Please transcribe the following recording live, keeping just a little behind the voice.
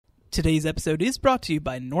Today's episode is brought to you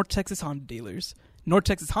by North Texas Honda Dealers. North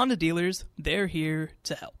Texas Honda Dealers, they're here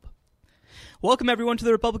to help. Welcome everyone to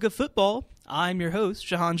the Republic of Football. I'm your host,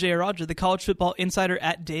 Shahan Jayarajah, the college football insider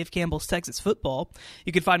at Dave Campbell's Texas Football.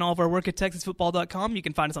 You can find all of our work at TexasFootball.com. You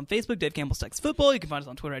can find us on Facebook, Dave Campbell's Texas Football. You can find us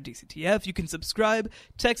on Twitter at DCTF. You can subscribe,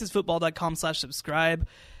 TexasFootball.com/subscribe.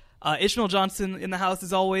 Ishmael Johnson in the house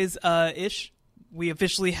as always. Ish, we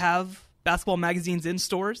officially have basketball magazines in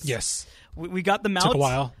stores. Yes. We got them out. Took a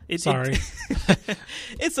while. Sorry.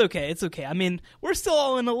 It's okay. It's okay. I mean, we're still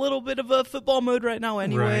all in a little bit of a football mode right now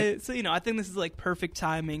anyway. Right. So, I think this is like perfect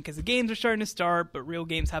timing because the games are starting to start, but real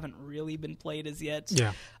games haven't really been played as yet.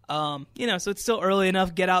 Yeah. So it's still early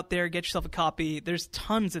enough. Get out there, get yourself a copy. There's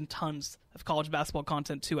tons and tons of college basketball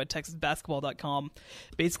content too at TexasBasketball.com.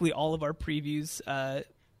 Basically, all of our previews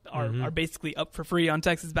are basically up for free on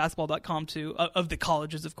TexasBasketball.com too, of the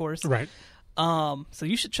colleges, of course. Right. So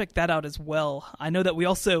you should check that out as well. I know that we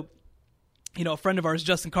also, a friend of ours,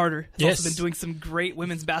 Justin Carter, has also been doing some great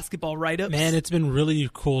women's basketball write-ups. Man, it's been really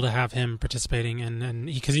cool to have him participating, and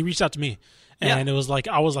because he reached out to me, and it was like,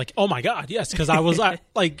 I was like, oh my God, yes, because I was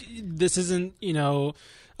like, this isn't,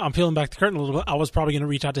 I'm peeling back the curtain a little bit. I was probably going to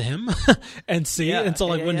reach out to him and see. And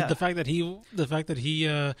so the fact that he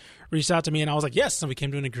reached out to me and I was like, yes. And we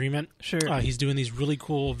came to an agreement. Sure. He's doing these really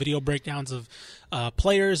cool video breakdowns of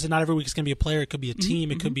players, and not every week it's going to be a player. It could be a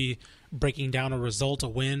team. It could be breaking down a result, a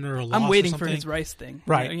win or a loss. I'm waiting or for his Rice thing.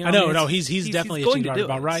 Right. I know. No, he's definitely itching to write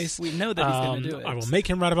about Rice. We know that he's going to do it. I will make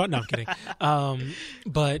him write about. No, I'm kidding.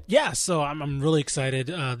 But yeah, so I'm really excited.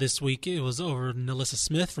 This week it was over Nalissa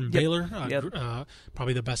Smith from Baylor.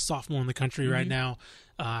 Probably the best sophomore in the country right now.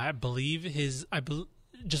 I believe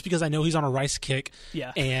just because I know he's on a Rice kick.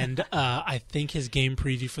 Yeah. And I think his game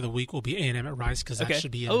preview for the week will be A&M at Rice because that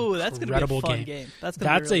should be an incredible game. That's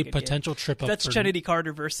a really potential trip up. That's Trinity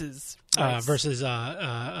Carter versus Rice.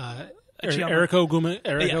 Eriko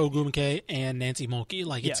Ogumake and Nancy Mulkey.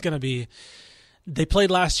 It's going to be. They played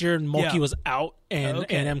last year and Mulkey was out, and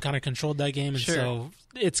A&M kind of controlled that game, and so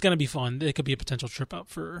it's going to be fun. It could be a potential trip up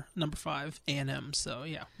for number 5 A&M. So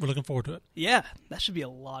yeah, we're looking forward to it. Yeah, that should be a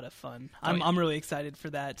lot of fun. I'm really excited for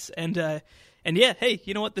that. And yeah, hey,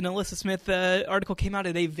 you know what? The Nalissa Smith article came out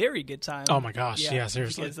at a very good time. Oh my gosh, yeah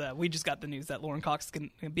seriously. Because we just got the news that Lauren Cox can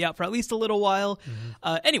be out for at least a little while.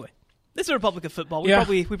 Anyway, this is Republic of Football.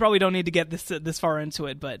 We probably don't need to get this far into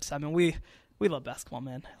it, but I mean we love basketball,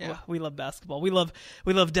 man. Yeah. We love basketball. We love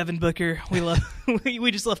Devin Booker. We love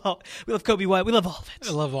we just love we love Kobe White. We love all of it.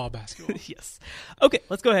 I love all basketball. Yes. Okay,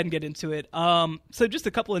 let's go ahead and get into it. So just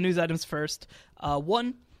a couple of news items first.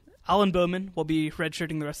 One, Alan Bowman will be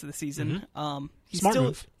redshirting the rest of the season. Smart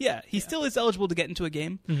move. Yeah, he still is eligible to get into a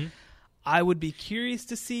game. I would be curious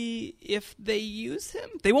to see if they use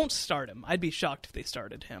him. They won't start him. I'd be shocked if they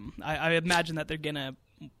started him. I imagine that they're gonna.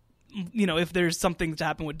 If there's something to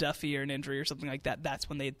happen with Duffy or an injury or something like that, that's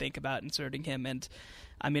when they'd think about inserting him. And,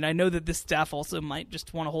 I mean, I know that this staff also might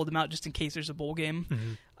just want to hold him out just in case there's a bowl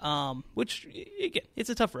game, which, again, it's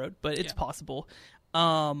a tough road, but it's possible.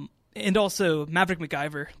 And also, Maverick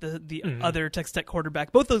McIver, the other Texas Tech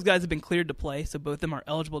quarterback, both those guys have been cleared to play, so both of them are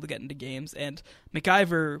eligible to get into games. And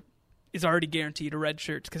McIver is already guaranteed a red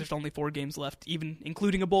shirt because there's only 4 games left, even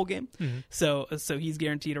including a bowl game. So he's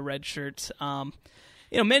guaranteed a red shirt.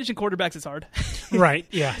 Managing quarterbacks is hard. Right,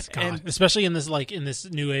 yeah. And especially in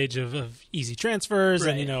this new age of easy transfers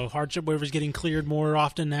and, hardship waivers getting cleared more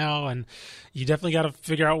often now. And you definitely got to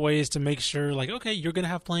figure out ways to make sure, okay, you're going to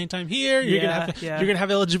have playing time here. You're going to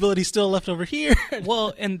have eligibility still left over here.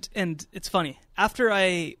 Well, and it's funny. After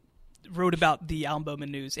I wrote about the Alan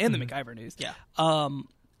Bowman news and the McIver news,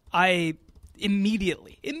 I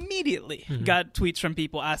immediately got tweets from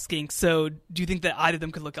people asking, so do you think that either of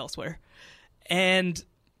them could look elsewhere? And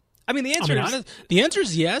I mean, the answer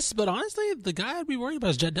is yes, but honestly, the guy I'd be worried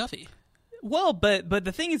about is Jet Duffy. Well, but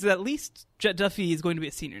the thing is that at least Jet Duffy is going to be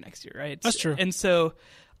a senior next year, right? That's true. And so,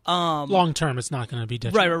 long term, it's not going to be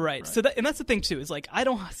detrimental. Right. So that's the thing too. Is I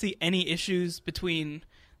don't see any issues between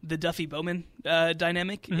the Duffy Bowman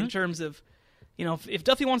dynamic in terms of, if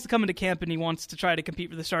Duffy wants to come into camp and he wants to try to compete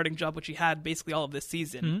for the starting job, which he had basically all of this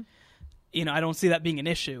season, I don't see that being an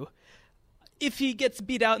issue. If he gets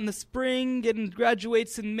beat out in the spring and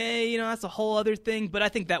graduates in May, that's a whole other thing. But I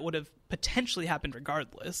think that would have potentially happened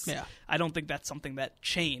regardless. Yeah. I don't think that's something that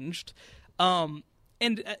changed. And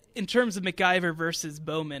in terms of McIver versus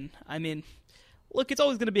Bowman, I mean, look, it's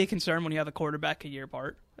always going to be a concern when you have a quarterback a year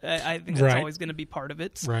apart. I think that's always going to be part of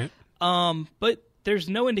it. Right. But there's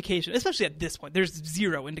no indication, especially at this point, there's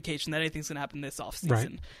zero indication that anything's going to happen this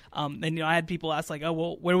offseason. Right. And I had people ask, like, oh,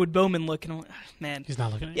 well, where would Bowman look? And I'm like, man. He's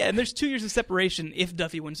not looking at it. Yeah, and there's 2 years of separation if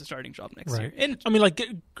Duffy wins the starting job next year. And I mean, like,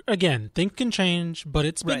 again, things can change, but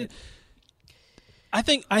it's been... Right. I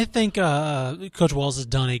think Coach Wells has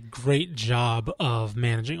done a great job of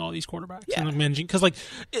managing all these quarterbacks. Yeah. And managing, because, like,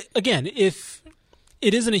 again, if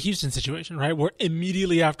it isn't a Houston situation, right, where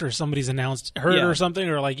immediately after somebody's announced hurt or something,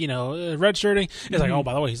 or, like, redshirting, it's like, oh,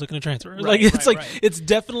 by the way, he's looking to transfer. Right, it's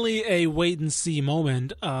definitely a wait and see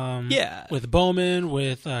moment. With Bowman,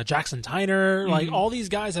 with Jackson Tyner, like, all these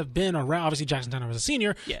guys have been around. Obviously, Jackson Tyner was a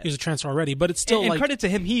senior; he was a transfer already, but it's still and credit to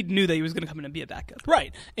him, he knew that he was going to come in and be a backup,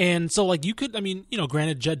 right? And so, like, you could, I mean,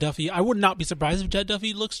 granted, Jed Duffy, I would not be surprised if Jed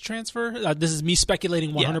Duffy looks to transfer. This is me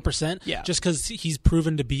speculating 100%, just because he's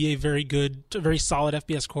proven to be a very good, very solid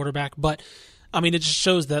FBS quarterback. But I mean, it just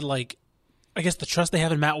shows that, like, I guess the trust they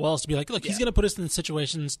have in Matt Wells to be like, look, he's going to put us in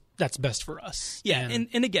situations that's best for us. Yeah,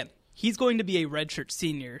 and again, he's going to be a redshirt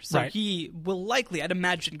senior, so he will likely, I'd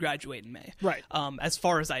imagine, graduate in May. Right. As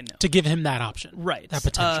far as I know, to give him that option, right? That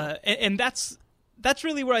potential, and that's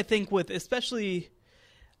really where I think with especially.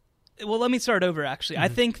 Well, let me start over. Actually, I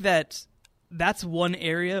think that's one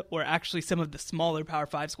area where actually some of the smaller Power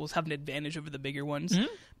 5 schools have an advantage over the bigger ones,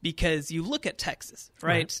 because you look at Texas,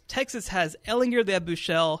 right? Texas has Ellinger, they have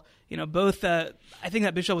Buechele, both, I think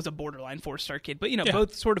that Buechele was a borderline 4-star kid, but,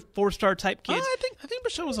 both sort of 4-star type kids. I think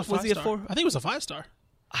Buechele was a 5-star. Was he a 4? I think he was a 5-star.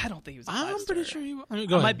 I don't think he was a 5-star. I'm pretty sure he was. I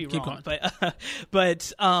mean, I might be wrong,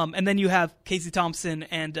 but and then you have Casey Thompson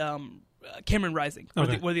and Cameron Rising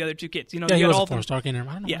were the other two kids. He was a 4-star. I don't know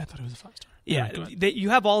why I thought he was a 5-star. Yeah, you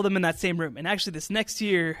have all of them in that same room. And actually, this next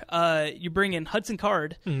year, you bring in Hudson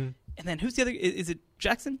Card, and then who's the other? Is it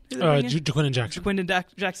Jackson? Jaquindon Jackson. Jaquindon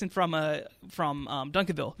Jackson from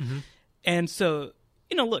Duncanville. And so,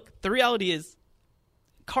 look, the reality is,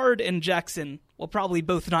 Card and Jackson will probably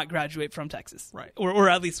both not graduate from Texas, right? Or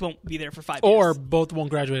at least won't be there for 5 years. Or both won't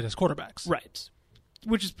graduate as quarterbacks, right?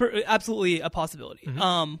 Which is absolutely a possibility.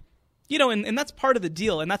 And that's part of the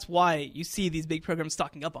deal, and that's why you see these big programs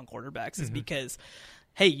stocking up on quarterbacks, is because,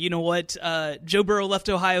 hey, you know what? Joe Burrow left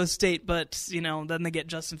Ohio State, but then they get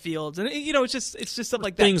Justin Fields, and it's just stuff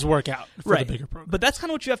like that. Things work out for the bigger programs. But that's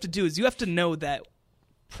kind of what you have to do, is you have to know that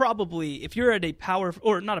probably if you're at a Power,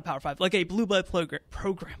 or not a Power 5, like a blue blood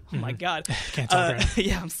program. Oh my God, can't talk right.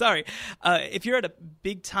 Yeah, I'm sorry. If you're at a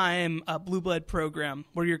big time blue blood program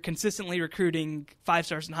where you're consistently recruiting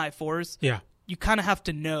 5-stars and high 4s, you kind of have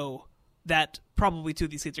to know that probably 2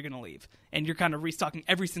 of these kids are going to leave, and you're kind of restocking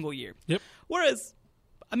every single year. Yep. Whereas,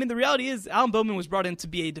 I mean, the reality is Alan Bowman was brought in to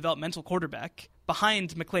be a developmental quarterback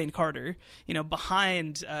behind McLean Carter,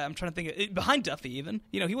 behind, behind Duffy even.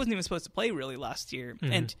 He wasn't even supposed to play really last year,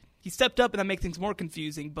 and he stepped up, and that makes things more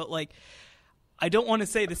confusing. But, like, I don't want to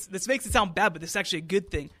say this makes it sound bad, but this is actually a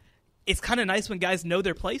good thing. It's kind of nice when guys know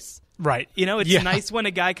their place. Right. It's nice when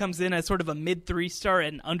a guy comes in as sort of a mid-3-star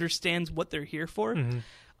and understands what they're here for.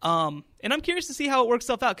 And I'm curious to see how it works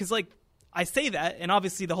itself out, because, like, I say that, and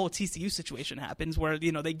obviously the whole TCU situation happens where,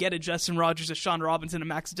 they get a Justin Rogers, a Sean Robinson, a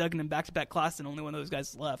Max Duggan in back-to-back class, and only one of those guys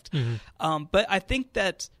is left. But I think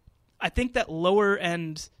that lower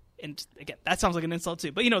end, and again, that sounds like an insult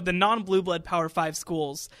too, but, the non-blue blood Power 5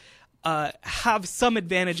 schools have some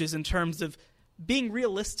advantages in terms of being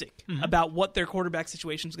realistic about what their quarterback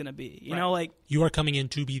situation is going to be. Like, you are coming in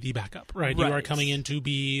to be the backup, right? You are coming in to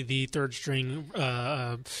be the third string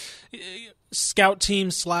scout team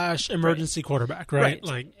 / emergency quarterback, right?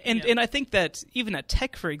 Like, and I think that even at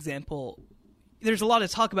Tech, for example, there's a lot of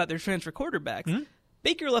talk about their transfer quarterbacks.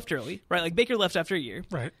 Baker left early, right? Like, Baker left after a year,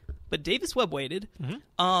 right? But Davis Webb waited.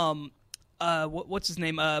 What's his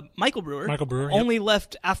name? Michael Brewer. Yep. Only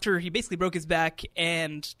left after he basically broke his back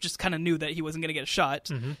and just kind of knew that he wasn't going to get a shot.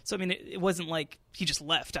 So, I mean, it wasn't like he just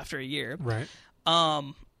left after a year. Right.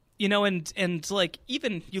 And like,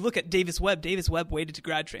 even you look at Davis Webb waited to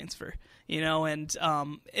grad transfer, and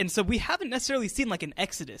so we haven't necessarily seen like an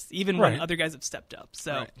exodus, even when other guys have stepped up.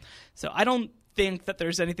 So I don't think that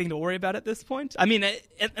there's anything to worry about at this point. I mean,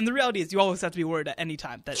 and the reality is you always have to be worried at any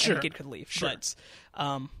time that any kid could leave. But,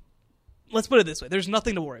 let's put it this way. There's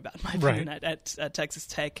nothing to worry about, in my opinion, at Texas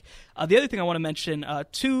Tech. The other thing I want to mention,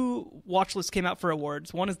 2 watch lists came out for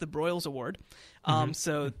awards. One is the Broyles Award.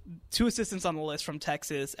 So 2 assistants on the list from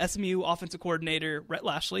Texas, SMU offensive coordinator Rhett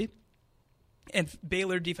Lashley and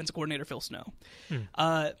Baylor defensive coordinator Phil Snow.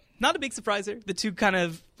 Not a big surpriser. The 2 kind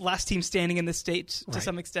of last team standing in the state to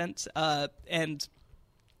some extent. And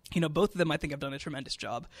Both of them I think have done a tremendous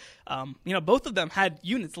job. Both of them had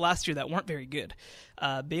units last year that weren't very good.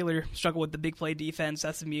 Baylor struggled with the big play defense.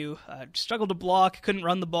 SMU struggled to block, couldn't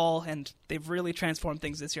run the ball, and they've really transformed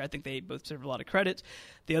things this year. I think they both deserve a lot of credit.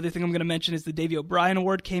 The other thing I'm going to mention is the Davey O'Brien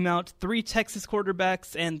Award came out. 3 Texas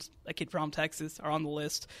quarterbacks and a kid from Texas are on the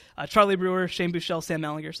list. Charlie Brewer, Shane Buechele, Sam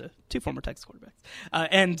Mallinger, so 2 former Texas quarterbacks.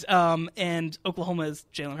 And Oklahoma's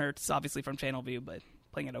Jalen Hurts, obviously from Channelview, but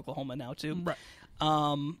playing at Oklahoma now too. Right.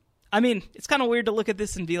 It's kind of weird to look at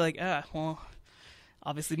this and be like,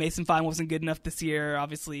 obviously Mason Fine wasn't good enough this year.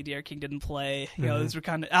 Obviously D'Eriq King didn't play. Those were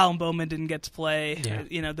kind of Alan Bowman didn't get to play.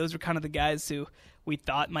 Yeah. Those were kind of the guys who we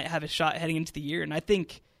thought might have a shot heading into the year. And I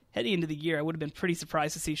think heading into the year, I would have been pretty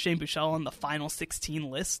surprised to see Shane Buechele on the final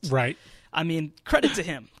 16 list. Right. Credit to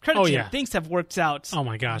him. Credit to him. Things have worked out. Oh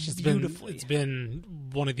my gosh, beautifully. It's been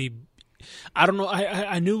one of the. I don't know.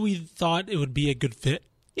 I knew we thought it would be a good fit.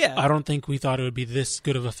 Yeah. I don't think we thought it would be this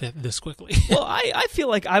good of a fit this quickly. Well, I feel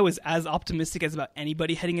like I was as optimistic as about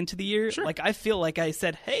anybody heading into the year. Sure. Like, I feel like I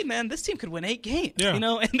said, hey, man, this team could win 8 games. Yeah.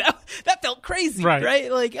 And that felt crazy, right?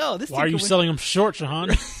 Like, this team Why are you selling them short,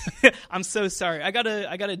 Shahan? I'm so sorry. I got a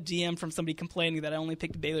DM from somebody complaining that I only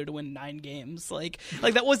picked Baylor to win 9 games. Like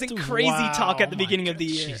that wasn't crazy talk at the beginning of the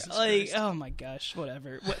year. Jesus Christ. Oh my gosh,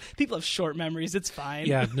 whatever. People have short memories. It's fine.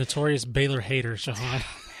 Yeah, notorious Baylor hater, Shahan.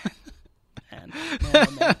 Man.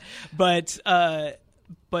 But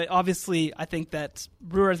obviously, I think that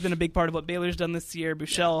Brewer has been a big part of what Baylor's done this year.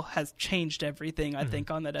 Buechele has changed everything, I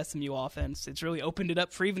think, on that SMU offense. It's really opened it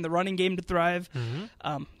up for even the running game to thrive.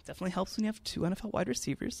 Definitely helps when you have 2 NFL wide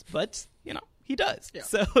receivers, but, he does. Yeah.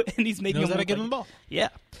 So, and he's making knows how to give him the ball. Yeah.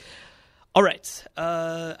 All right.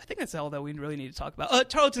 I think that's all that we really need to talk about.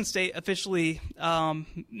 Tarleton State officially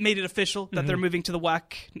made it official that they're moving to the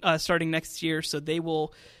WAC starting next year, so they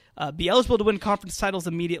will be eligible to win conference titles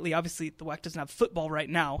immediately. Obviously, the WAC doesn't have football right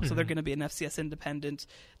now, so they're going to be an FCS independent.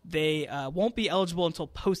 They won't be eligible until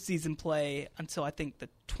postseason play until, I think, the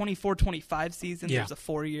 24-25 season. Yeah. There's a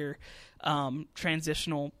 4-year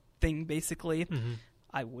transitional thing, basically.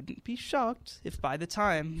 I wouldn't be shocked if by the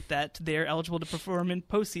time that they're eligible to perform in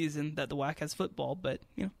postseason that the WAC has football, but,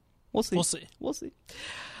 we'll see. We'll see.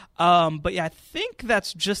 But yeah, I think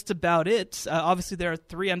that's just about it. Obviously, there are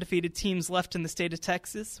 3 undefeated teams left in the state of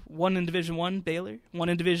Texas. 1 in Division I, Baylor. 1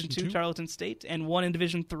 in Division II, Tarleton State. And 1 in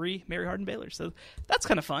Division III, Mary Hardin Baylor. So that's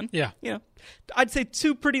kind of fun. Yeah. I'd say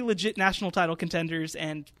 2 pretty legit national title contenders,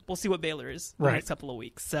 and we'll see what Baylor is in the next couple of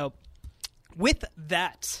weeks. So with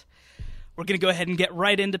that, we're going to go ahead and get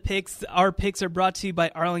right into picks. Our picks are brought to you by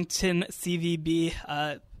Arlington CVB.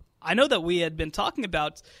 I know that we had been talking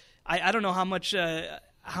about, I don't know how much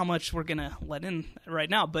we're going to let in right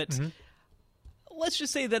now, but let's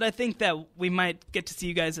just say that I think that we might get to see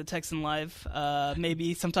you guys at Texan Live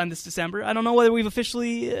maybe sometime this December. I don't know whether we've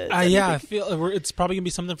officially... I feel it's probably going to be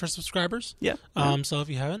something for subscribers. Yeah. So if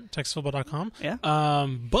you haven't, texasfootball.com. Yeah.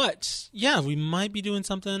 But, yeah, we might be doing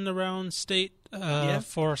something around state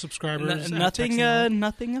for subscribers. Nothing official.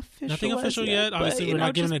 Nothing official yet. Obviously, we're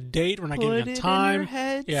not giving a date. We're not giving a time.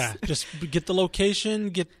 Yeah, just get the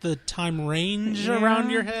location, get the time range around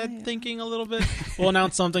your head, thinking a little bit. We'll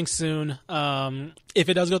announce something soon if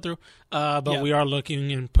it does go through. But we are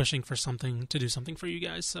looking and pushing for something to do something for you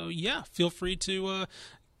guys. So, yeah, feel free to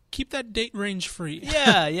keep that date range free.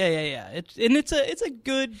 Yeah. It's a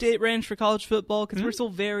good date range for college football because we're still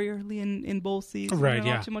very early in bowl season. Right.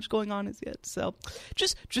 Not too much going on as yet. So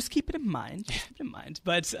just keep it in mind.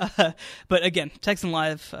 But again, Texan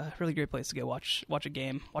Live, really great place to go watch a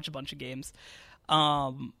game, watch a bunch of games.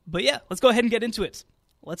 But yeah, let's go ahead and get into it.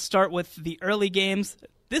 Let's start with the early games.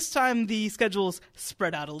 This time the schedule's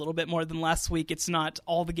spread out a little bit more than last week. It's not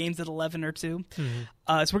all the games at 11 or 2. So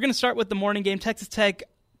we're going to start with the morning game. Texas Tech,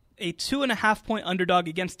 a 2.5-point underdog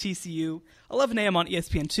against TCU, 11 a.m. on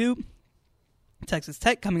ESPN2. Texas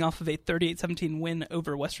Tech coming off of a 38-17 win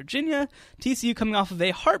over West Virginia. TCU coming off of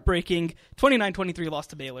a heartbreaking 29-23 loss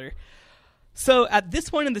to Baylor. So at this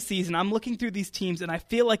point in the season, I'm looking through these teams, and I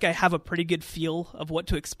feel like I have a pretty good feel of what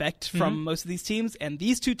to expect from most of these teams, and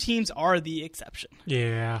these 2 teams are the exception.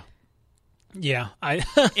 Yeah.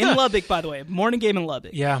 In Lubbock, by the way. Morning game in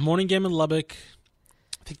Lubbock. Yeah, morning game in Lubbock.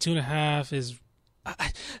 I think 2.5 is...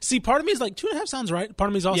 see, part of me is like 2.5 sounds right. Part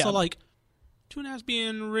of me is also like 2.5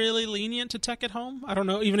 being really lenient to Tech at home. I don't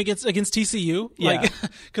know, even against TCU. Like,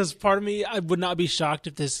 because part of me, I would not be shocked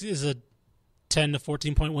if this is a 10 to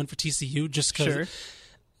 14 point win for TCU, just because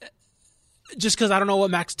I don't know what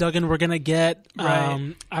Max Duggan we're gonna get.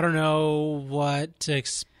 Right. I don't know what to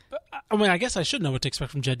expect. I mean, I guess I should know what to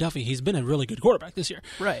expect from Jed Duffy. He's been a really good quarterback this year.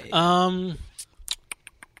 Right.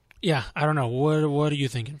 Yeah, I don't know. What are you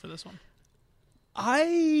thinking for this one?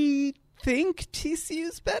 I think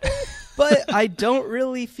TCU's better, but I don't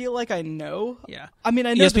really feel like I know. Yeah. I mean,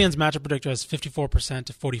 I know ESPN's matchup predictor has 54%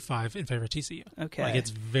 to 45 in favor of TCU. Okay. Like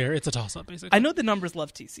it's a toss-up, basically. I know the numbers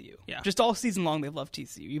love TCU. Yeah. Just all season long, they've loved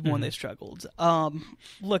TCU, even when they struggled.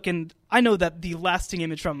 Look, and I know that the lasting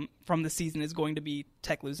image from the season is going to be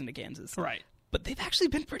Tech losing to Kansas. Right. But they've actually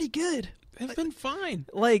been pretty good. They've been fine.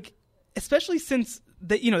 Like, especially since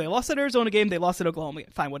they lost that Arizona game, they lost at Oklahoma.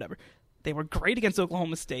 Fine, whatever. They were great against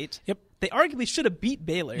Oklahoma State. Yep. They arguably should have beat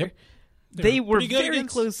Baylor. Yep. They were very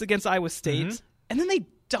close against Iowa State. And then they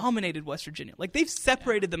dominated West Virginia. Like, they've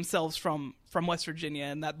separated themselves from West Virginia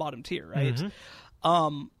in that bottom tier, right?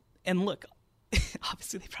 And look,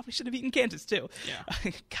 obviously they probably should have beaten Kansas too. Yeah.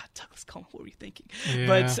 God, Douglas Coleman, what were you thinking? Yeah.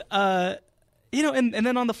 But, and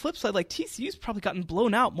then on the flip side, like, TCU's probably gotten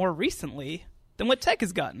blown out more recently than what Tech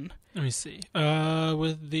has gotten. Let me see.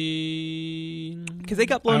 With the... Because they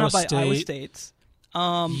got blown out by Iowa State.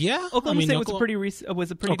 Oklahoma State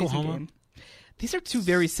was a pretty decent game. These are two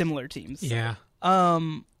very similar teams. Yeah.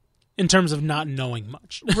 In terms of not knowing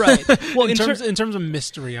much. Right. Well, in terms of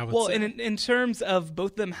mystery, I would say. Well, in terms of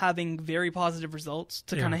both of them having very positive results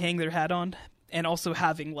to kind of hang their hat on, and also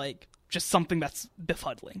having, like, just something that's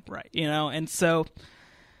befuddling. Right. And so...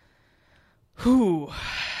 Whew...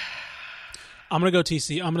 I'm going to go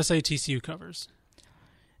TCU. I'm going to say TCU covers.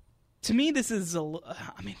 To me, this is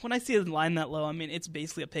when I see a line that low, it's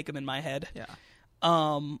basically a pick 'em in my head. Yeah.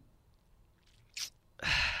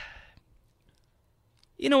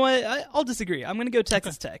 You know what? I'll disagree. I'm going to go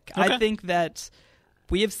Texas Tech. Okay. I think that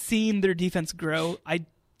we have seen their defense grow. I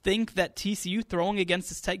think that TCU throwing against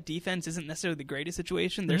this Tech defense isn't necessarily the greatest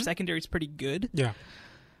situation. Their secondary is pretty good. Yeah.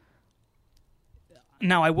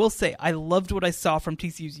 Now, I will say, I loved what I saw from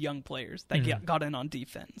TCU's young players that got in on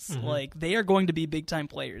defense. Like, they are going to be big-time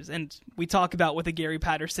players. And we talk about what the Gary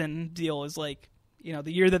Patterson deal is like,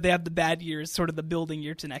 the year that they have the bad year is sort of the building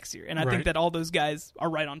year to next year. And I think that all those guys are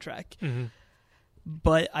right on track.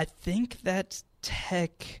 But I think that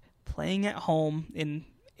Tech playing at home in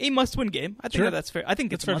a must-win game, I think that's fair. I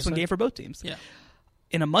think it's a must-win game for both teams. Yeah.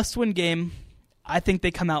 In a must-win game, I think they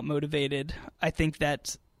come out motivated. I think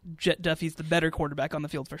that Jet Duffy's the better quarterback on the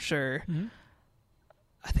field for sure.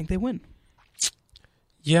 I think they win.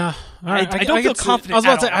 Yeah. All right. I don't feel confident. I was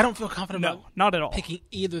about to say, I don't feel confident about not at all picking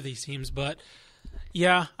either of these teams, but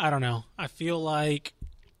yeah, I don't know. I feel like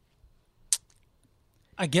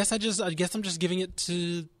I guess I'm just giving it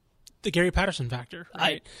to the Gary Patterson factor.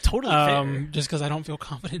 Right? Totally fair. Just because I don't feel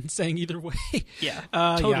confident in saying either way. Yeah.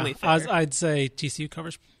 Totally fair. I'd say TCU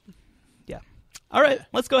covers. Yeah. All right.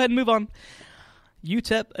 Let's go ahead and move on.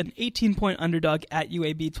 UTEP, an 18-point underdog at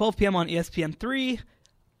UAB, 12 p.m. on ESPN3.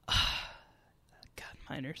 God,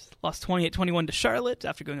 Miners lost 28-21 to Charlotte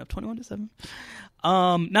after going up 21-7.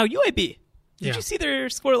 Now, UAB, did you see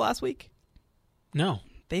their score last week? No.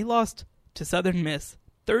 They lost to Southern Miss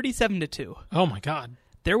 37-2. Oh, my God.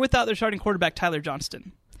 They're without their starting quarterback, Tyler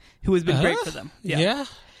Johnston, who has been great for them. Yeah.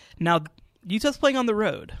 Now, UTEP's playing on the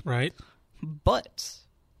road. Right. But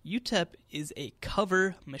UTEP is a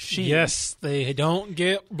cover machine. Yes, they don't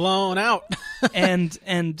get blown out. and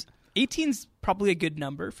 18's probably a good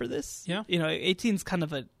number for this. Yeah. 18's kind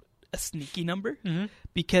of a sneaky number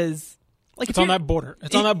because like it's on that border.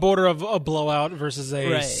 It's on that border of a blowout versus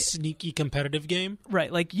a sneaky competitive game.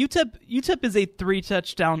 Right. Like UTEP is a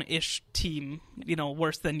 3-touchdown-ish team,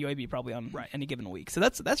 worse than UAB probably on any given week. So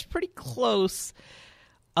that's pretty close.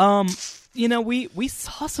 We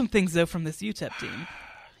saw some things though from this UTEP team.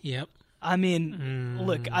 Yep.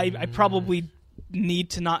 Look, I probably need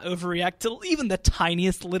to not overreact to even the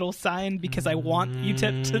tiniest little sign because I want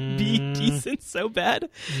UTEP to be decent so bad.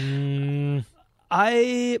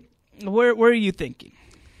 Where are you thinking?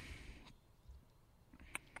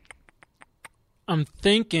 I'm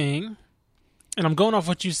thinking, and I'm going off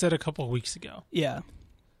what you said a couple of weeks ago. Yeah.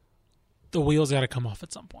 The wheels got to come off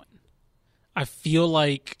at some point. I feel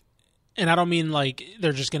like, and I don't mean like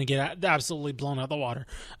they're just going to get absolutely blown out of the water,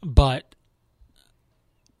 but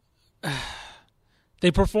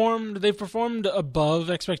they've performed above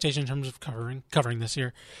expectation in terms of covering this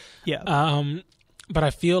year. Yeah. But I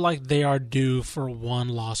feel like they are due for one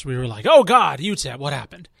loss. We were like, oh God, UTEP, what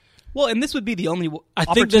happened? Well, and this would be the only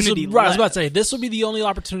opportunity left. I was about to say, this would be the only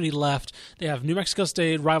opportunity left. They have New Mexico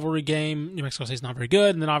State rivalry game. New Mexico State's not very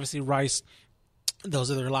good. And then obviously Rice.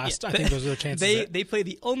 Those are their last. I think those are their chances. They play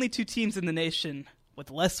the only two teams in the nation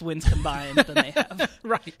with less wins combined than they have.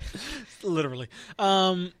 Right. Literally.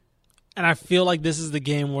 And I feel like this is the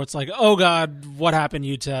game where it's like, oh God, what happened,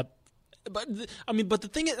 UTEP? But the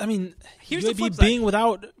thing is, here's UAB the flip side.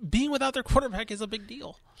 being without their quarterback is a big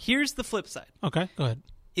deal. Here's the flip side. Okay, go ahead.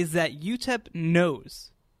 is that UTEP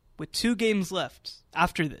knows, with 2 games left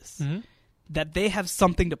after this, that they have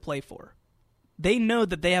something to play for. They know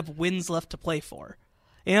that they have wins left to play for.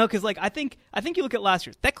 You know, because like I think you look at last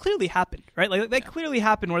year, that clearly happened, right? Like that clearly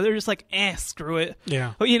happened where they're just like, screw it.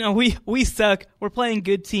 Yeah. You know, we suck. We're playing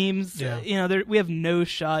good teams. Yeah. You know, we have no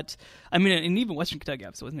shot. I mean, and even Western Kentucky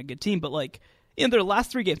obviously wasn't a good team, but like, you know, their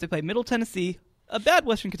last 3 games they played Middle Tennessee, a bad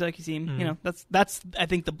Western Kentucky team. You know, that's I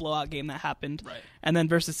think the blowout game that happened. Right. And then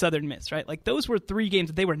versus Southern Miss, right? Like those were 3 games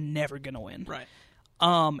that they were never going to win. Right.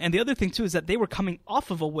 And the other thing too is that they were coming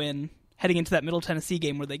off of a win heading into that Middle Tennessee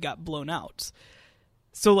game where they got blown out.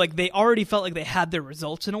 So, like, they already felt like they had their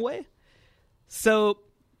results in a way. So,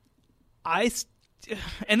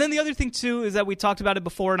 and then the other thing, too, is that we talked about it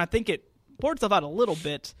before, and I think it poured itself out a little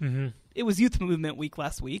bit. It was Youth Movement Week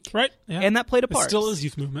last week. Right. Yeah. And that played a part. It still is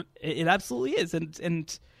Youth Movement. It absolutely is.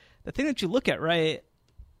 And the thing that you look at, right,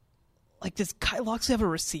 like, does Kai Loxley have a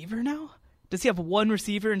receiver now? Does he have one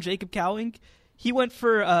receiver in Jacob Cowing? He went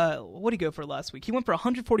for, what did he go for last week? He went for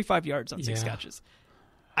 145 yards on 6 catches.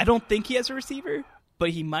 I don't think he has a receiver, but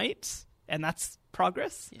he might, and that's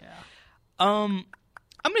progress. Yeah. I'm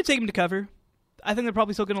going to take him to cover. I think they're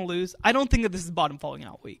probably still going to lose. I don't think that this is bottom falling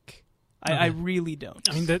out week. I really don't.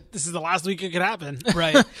 I mean, this is the last week it could happen.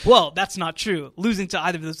 Right. Well, that's not true. Losing to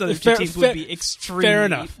either of those other 2 teams would be extremely fair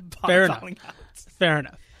enough. falling out. Fair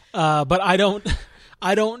enough. But I don't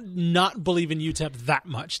not believe in UTEP that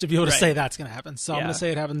much to be able to say that's going to happen. So I'm going to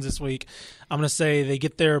say it happens this week. I'm going to say they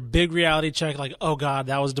get their big reality check, like, oh, God,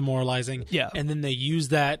 that was demoralizing. Yeah. And then they use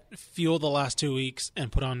that, fuel the last 2 weeks,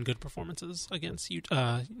 and put on good performances against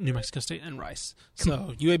New Mexico State and Rice.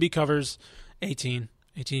 So UAB covers 18,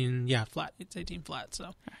 flat. It's 18 flat.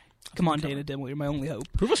 So come on, Dana Dimble, you're my only hope.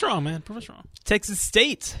 Prove us wrong, man. Prove us wrong. Texas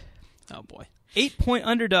State. Oh, boy. 8-point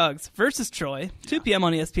underdogs versus Troy, 2 p.m.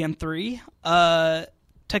 on ESPN 3.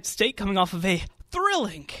 Texas State coming off of a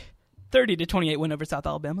thrilling 30-28 win over South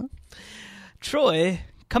Alabama. Troy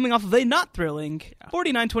coming off of a not thrilling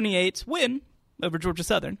 49-28 win over Georgia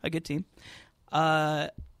Southern, a good team. I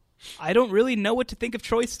don't really know what to think of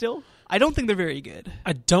Troy still. I don't think they're very good.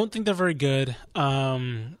 I don't think they're very good.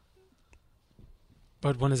 But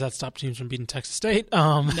when does that stop teams from beating Texas State?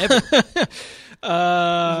 Never.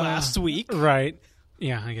 Last week. Right.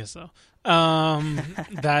 Yeah, I guess so.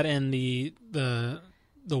 That and the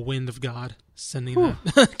wind of God sending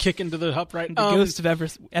that kick into the upright. The ghost of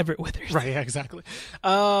Everett Withers. Right, yeah, exactly.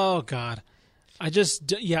 Oh, God. I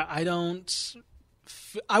don't...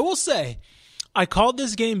 I will say, I called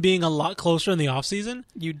this game being a lot closer in the offseason.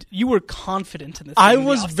 You were confident in this. I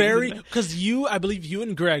was very, because I believe you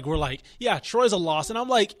and Greg were like, yeah, Troy's a loss, and I'm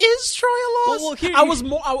like, is Troy a loss? Well, I was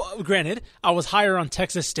more. Granted, I was higher on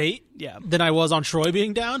Texas State than I was on Troy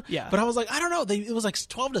being down. Yeah, but I was like, I don't know. It was like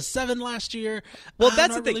 12-7 last year. Well,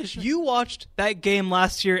 that's the thing. Really sure. You watched that game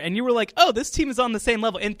last year, and you were like, oh, this team is on the same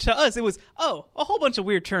level. And to us, it was a whole bunch of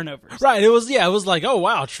weird turnovers. Right. It was like, oh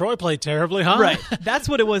wow, Troy played terribly, huh? Right. That's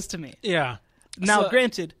what it was to me. Yeah. Now,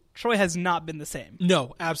 granted, Troy has not been the same.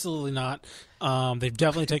 No, absolutely not. They've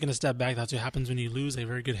definitely taken a step back. That's what happens when you lose a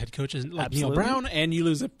very good head coach like Neil Brown, and you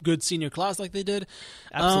lose a good senior class like they did.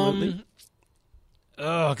 Absolutely.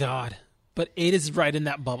 Oh, God. But 8 is right in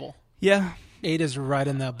that bubble. Yeah. 8 is right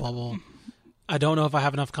in that bubble. I don't know if I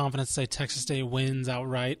have enough confidence to say Texas State wins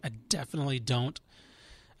outright. I definitely don't,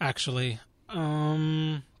 actually.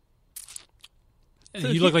 So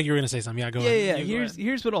you look like you were going to say something. Yeah, go ahead. Yeah.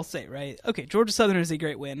 Here's what I'll say, right? Okay, Georgia Southern is a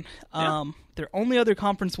great win. Their only other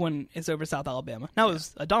conference win is over South Alabama. Now, it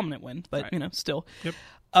was a dominant win, but, still. Yep.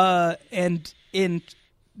 And in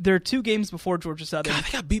their 2 games before Georgia Southern... God,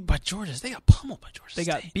 they got beat by Georgia. They got pummeled by Georgia State.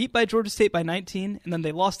 They got beat by Georgia State by 19, and then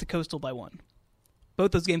they lost to Coastal by 1.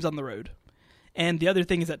 Both those games on the road. And the other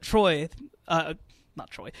thing is that Troy played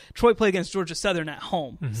against Georgia Southern at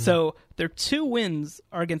home. Mm-hmm. So their 2 wins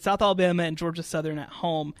are against South Alabama and Georgia Southern at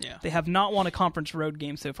home. Yeah. They have not won a conference road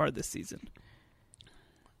game so far this season.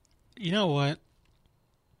 You know what?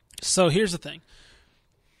 So here's the thing.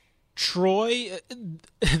 Troy,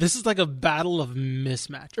 this is like a battle of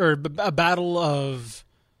mismatch, or a battle of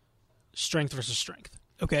strength versus strength.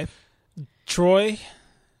 Okay. Troy,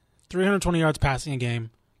 320 yards passing a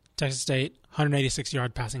game. Texas State, 186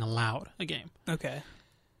 yard passing allowed a game. Okay.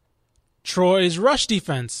 Troy's rush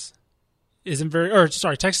defense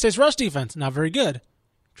Texas State's rush defense, not very good.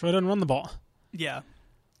 Troy doesn't run the ball. Yeah.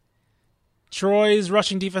 Troy's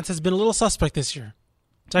rushing defense has been a little suspect this year.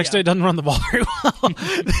 Texas State doesn't run the ball very well.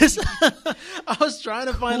 I was trying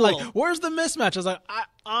to find, where's the mismatch? I was like, I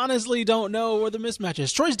honestly don't know where the mismatch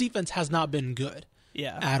is. Troy's defense has not been good.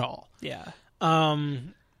 Yeah. At all. Yeah.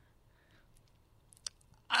 I'm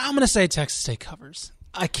going to say Texas State covers.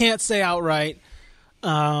 I can't say outright.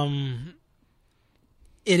 It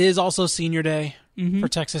is also senior day for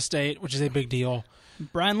Texas State, which is a big deal.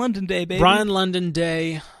 Brian London Day, baby. Brian London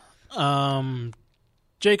Day.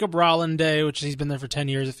 Jacob Rowland Day, which he's been there for 10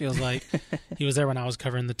 years, it feels like. He was there when I was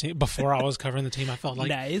covering the team. Before I was covering the team, I felt like.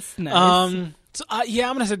 Nice. I'm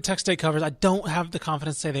going to say Texas State covers. I don't have the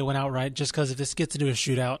confidence to say they went outright just because if this gets into a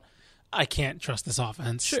shootout, I can't trust this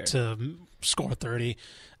offense to score 30.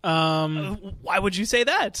 Why would you say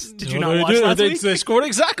that? Did you not watch last week? They scored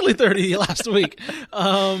exactly 30 last week.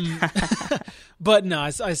 But no,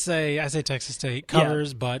 I say Texas State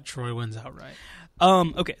covers, but Troy wins outright.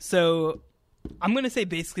 Okay, so I'm going to say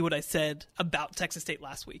basically what I said about Texas State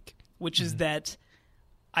last week, which is that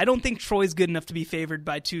I don't think Troy's good enough to be favored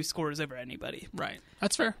by 2 scores over anybody. Right.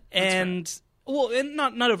 That's fair. Well, and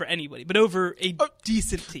not over anybody, but over a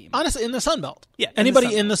decent team. Honestly, in the Sun Belt. Yeah.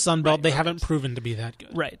 Anybody in the Sun Belt, they haven't proven to be that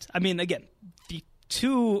good. Right. I mean, again, the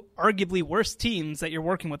 2 arguably worst teams that you're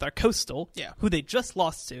working with are Coastal, who they just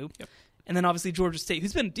lost to, and then obviously Georgia State,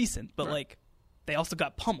 who's been decent, but like they also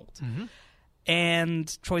got pummeled. Mm-hmm.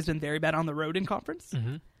 And Troy's been very bad on the road in conference.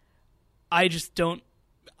 Mm-hmm.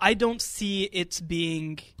 I don't see it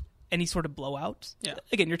being any sort of blowout. Yeah.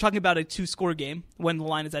 Again, you're talking about a 2-score game when the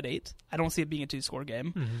line is at 8. I don't see it being a 2-score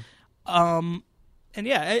game. Mm-hmm.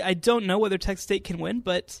 And I don't know whether Texas State can win,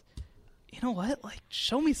 but you know what? Like,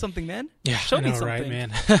 show me something, man. Yeah, show me something. Right,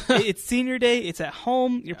 man? It's senior day. It's at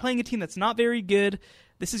home. You're playing a team that's not very good.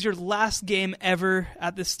 This is your last game ever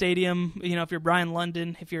at this stadium. You know, if you're Brian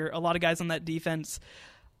London, if you're a lot of guys on that defense.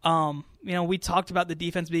 We talked about the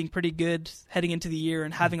defense being pretty good heading into the year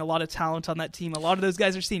and having a lot of talent on that team. A lot of those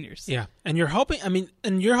guys are seniors. Yeah, and you're hoping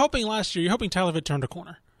last year, you're hoping Tyler Vitt turned a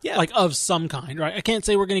corner. Yeah. Like of some kind, right? I can't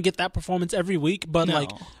say we're going to get that performance every week, but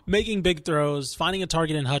like making big throws, finding a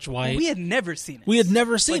target in Hutch White. We had never seen it. We had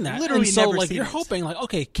never seen that. Literally and so never like seen you're hoping like,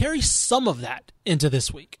 okay, carry some of that into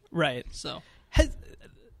this week. Right. So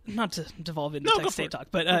not to devolve into Texas State talk,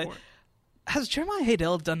 but has Jeremiah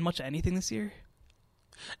Haydell done much of anything this year?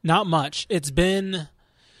 Not much. It's been,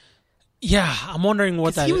 I'm wondering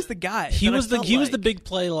what that. He was the guy. He was the big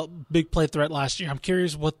play threat last year. I'm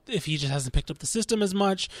curious if he just hasn't picked up the system as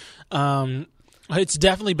much. It's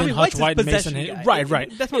definitely been Hutch White and Mason Hayes.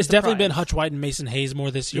 Right. It's definitely been Hutch White and Mason Hayes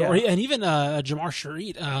more this year, and even Jamar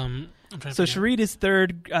Shareet. So Shareet is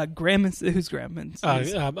third. Graham is who's Graham? Is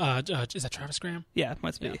that Travis Graham? Yeah, it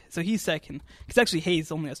must be. So he's second. Because actually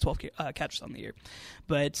Hayes only has 12 catches on the year.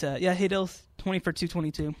 But Haydell's 20 for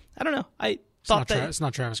 222. I don't know. It's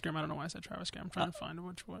not Travis Graham. I don't know why I said Travis Graham. I'm trying to find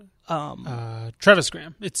which one. Travis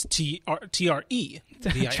Graham. It's TRE.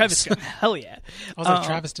 Travis Graham. Hell yeah. I was like,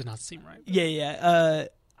 Travis did not seem right. Yeah.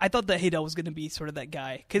 I thought that Haydell was going to be sort of that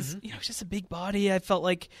guy because he's just a big body. I felt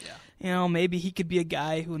like maybe he could be a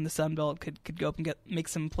guy who in the Sun Belt could go up and make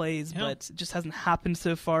some plays, but it just hasn't happened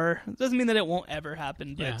so far. It doesn't mean that it won't ever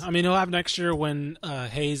happen. But I mean, he'll have next year when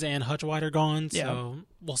Hayes and Hutch White are gone, so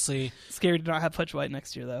we'll see. Scary to not have Hutch White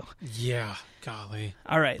next year, though. Yeah, golly.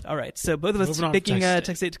 All right. So both of us picking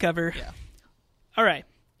Texas State to cover. Yeah. All right.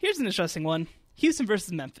 Here's an interesting one. Houston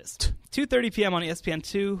versus Memphis. 2:30 p.m. on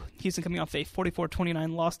ESPN2. Houston coming off a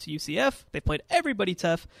 44-29 loss to UCF. They played everybody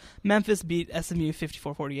tough. Memphis beat SMU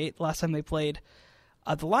 54-48 last time they played.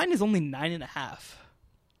 The line is only 9.5.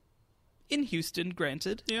 In Houston,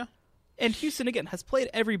 granted. Yeah. And Houston, again, has played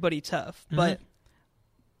everybody tough. But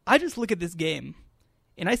I just look at this game,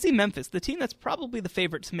 and I see Memphis, the team that's probably the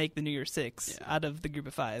favorite to make the New Year's Six out of the group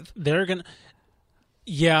of 5. They're going to...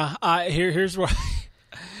 Yeah, here's where...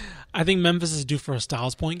 I think Memphis is due for a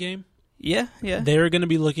Styles point game. Yeah. They're going to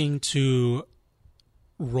be looking to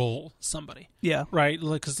roll somebody. Yeah. Right?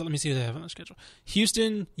 Because let me see what they have on their schedule.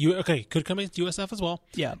 Houston, could come against USF as well.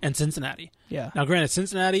 Yeah. And Cincinnati. Yeah. Now, granted,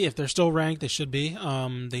 Cincinnati, if they're still ranked, they should be.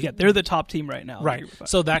 They're the top team right now. Right.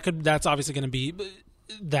 So that's obviously going to be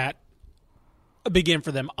a big game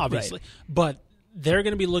for them, obviously. Right. But they're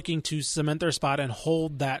going to be looking to cement their spot and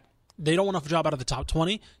hold that. They don't want to drop out of the top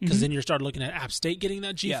 20 because then you start looking at App State getting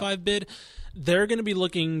that G5 bid. They're going to be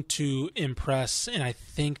looking to impress, and I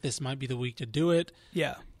think this might be the week to do it.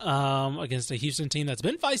 Yeah. Against a Houston team that's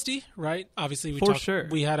been feisty, right? Obviously,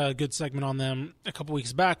 we had a good segment on them a couple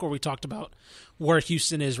weeks back where we talked about where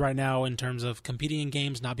Houston is right now in terms of competing in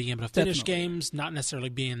games, not being able to finish games, not necessarily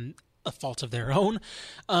being a fault of their own.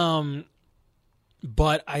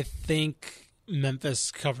 But I think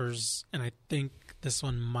Memphis covers, and I think this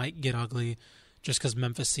one might get ugly just because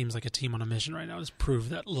Memphis seems like a team on a mission right now to prove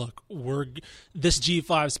that, look, this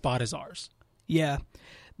G5 spot is ours. Yeah.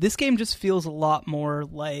 This game just feels a lot more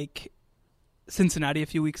like Cincinnati a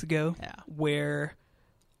few weeks ago, where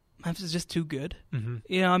Memphis is just too good. Mm-hmm.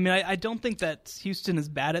 You know, I mean, I don't think that Houston is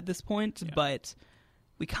bad at this point, but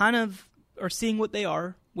we kind of are seeing what they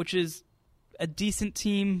are, which is a decent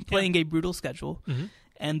team playing a brutal schedule,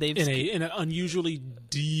 and they've in an unusually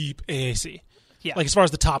deep AAC. Yeah, like as far as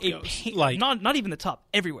the top goes, like not even the top,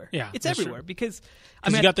 everywhere. Yeah, it's everywhere true. because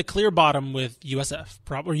you got the clear bottom with USF,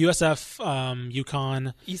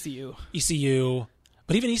 UConn, ECU,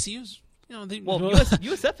 but even ECU's.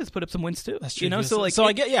 USF has put up some wins too. That's true. You know, USF. so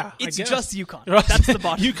I get, it's just UConn. That's the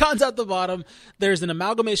bottom. UConn's at the bottom. There's an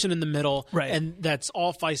amalgamation in the middle, right? And that's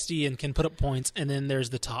all feisty and can put up points. And then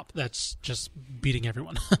there's the top that's just beating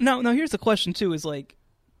everyone. Now, here's the question too: is like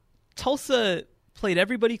Tulsa played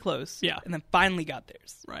everybody close, and then finally got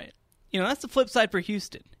theirs, right? You know, that's the flip side for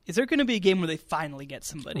Houston. Is there going to be a game where they finally get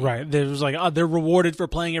somebody? Right. There's like they're rewarded for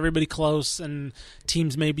playing everybody close, and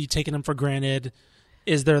teams may be taking them for granted.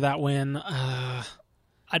 Is there that win?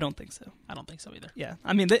 I don't think so. I don't think so either. Yeah,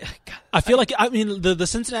 I mean, I feel like the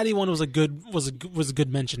Cincinnati one was a good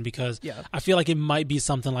mention because I feel like it might be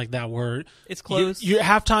something like that where it's close. You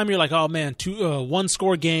halftime, you're like, oh man, one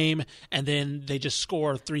score game, and then they just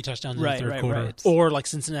score 3 touchdowns in the third quarter, right. or like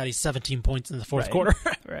Cincinnati 17 points in the fourth quarter.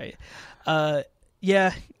 Right.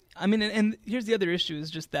 Yeah. I mean, and here's the other issue is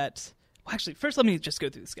just that. Well, actually, first let me just go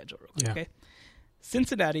through the schedule real quick. Okay.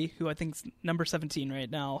 Cincinnati, who I think is number 17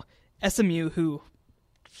 right now. SMU, who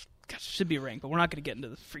should be ranked, but we're not going to get into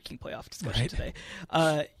the freaking playoff discussion today.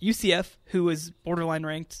 UCF, who is borderline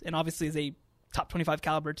ranked and obviously is a top 25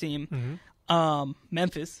 caliber team. Mm-hmm.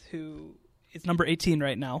 Memphis, who is number 18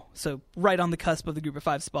 right now, so right on the cusp of the group of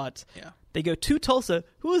 5 spots. Yeah. They go to Tulsa,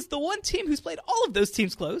 who is the one team who's played all of those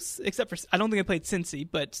teams close, except for, I don't think they played Cincy,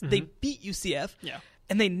 but they beat UCF. Yeah.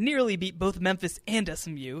 And they nearly beat both Memphis and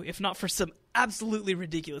SMU, if not for some absolutely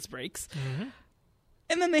ridiculous breaks. Mm-hmm.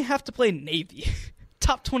 And then they have to play Navy.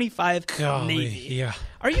 Top 25 Navy. Yeah.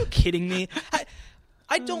 Are you kidding me?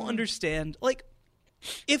 I don't understand. Like,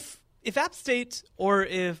 if App State or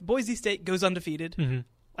if Boise State goes undefeated,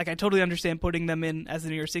 like I totally understand putting them in as a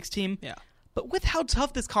New Year's 6 team. Yeah. But with how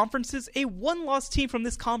tough this conference is, a one-loss team from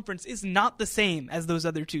this conference is not the same as those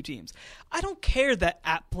other 2 teams. I don't care that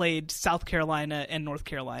App played South Carolina and North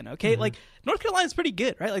Carolina, okay? Like, North Carolina's pretty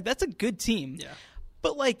good, right? Like, that's a good team. Yeah.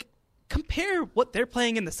 But, like, compare what they're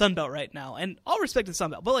playing in the Sun Belt right now. And all respect to the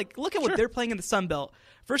Sun Belt, but, like, look at what they're playing in the Sun Belt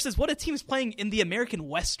versus what a team is playing in the American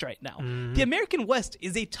West right now. The American West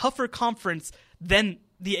is a tougher conference than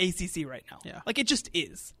the ACC right now. Yeah. Like, it just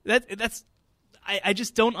is. That's... I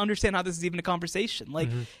just don't understand how this is even a conversation. Like,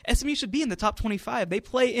 SMU should be in the top 25. They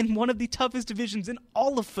play in one of the toughest divisions in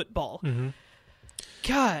all of football.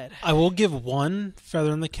 God. I will give one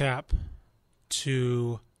feather in the cap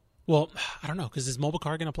to, well, I don't know, because is Mobile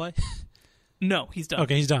Car going to play? No, he's done.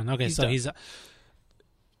 Okay, he's done. Okay, he's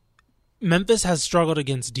Memphis has struggled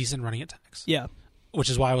against decent running attacks. Yeah. Which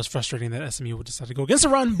is why I was frustrating that SMU would decide to go against the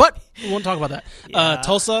run, but we won't talk about that.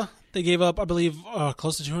 Tulsa, they gave up, I believe,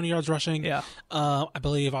 close to 200 yards rushing. Yeah. I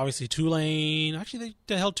believe, obviously, Tulane. Actually,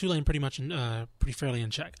 they held Tulane pretty much pretty fairly in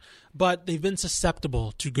check. But they've been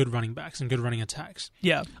susceptible to good running backs and good running attacks.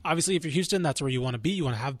 Yeah. Obviously, if you're Houston, that's where you want to be. You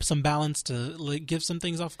want to have some balance to give some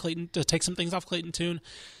things off Clayton, to take some things off Clayton Tune.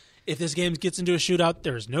 If this game gets into a shootout,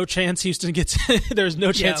 there's no chance Houston gets. There's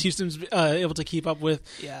no chance Houston's able to keep up with.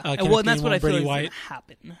 Yeah, and that's what I feel is going to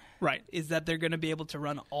happen. Right, is that they're going to be able to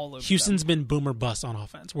run all over. Houston's been boomer bust on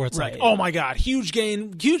offense, where it's like, oh my god, huge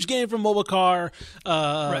game from Mobile Car.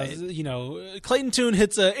 You know, Clayton Tune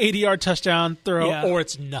hits a 80-yard touchdown throw, or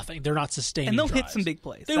it's nothing. They're not sustaining. And they'll drives. hit some big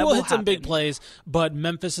plays. They will hit some big plays, but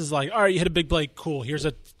Memphis is like, all right, you hit a big play, cool. Here's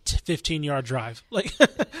a 15-yard drive, like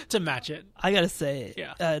to match it. I gotta say,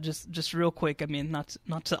 just real quick. I mean, not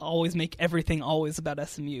to always make everything always about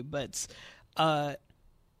SMU, but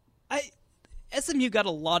SMU got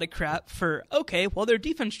a lot of crap for their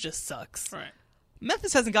defense just sucks. Right.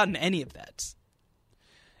 Memphis hasn't gotten any of that.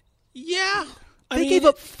 Yeah, they gave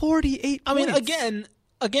up 48 points. I mean,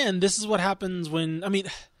 again, this is what happens when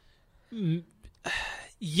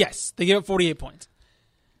yes, they gave up 48 points.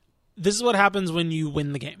 This is what happens when you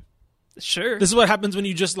win the game. Sure. This is what happens when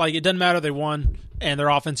you just, like, it doesn't matter, they won, and their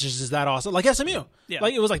offense is just that awesome. Like SMU. Yeah.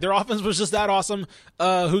 Like, it was like their offense was just that awesome.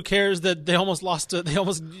 Who cares that they almost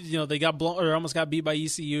they got blown or almost got beat by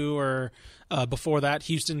ECU, or before that,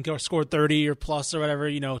 Houston scored 30 or plus or whatever.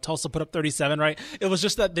 You know, Tulsa put up 37, right? It was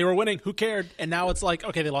just that they were winning. Who cared? And now it's like,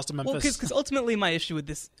 okay, they lost to Memphis. Well, because ultimately my issue with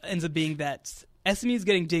this ends up being that SMU is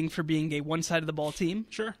getting dinged for being a one-side-of-the-ball team.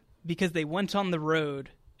 Sure. Because they went on the road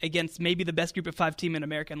against maybe the best group of 5 team in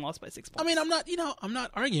America and lost by 6 points. I mean, I'm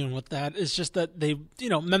not arguing with that. It's just that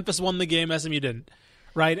Memphis won the game, SMU didn't.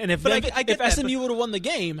 right? And if I get that, SMU would have won the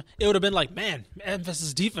game, it would have been like, man,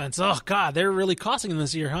 Memphis' defense, oh God, they're really costing them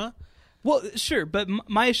this year, huh? Well, sure, but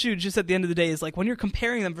my issue just at the end of the day is like when you're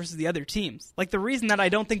comparing them versus the other teams. Like the reason that I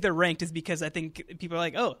don't think they're ranked is because I think people are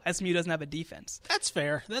like, oh, SMU doesn't have a defense. That's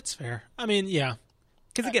fair. I mean, yeah.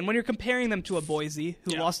 Because again, when you're comparing them to a Boise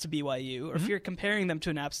who lost to BYU, or if you're comparing them to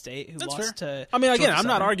an App State who lost to, I mean, again, Georgia I'm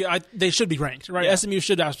not Southern. arguing. They should be ranked, right? Yeah. SMU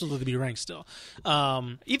should absolutely be ranked still.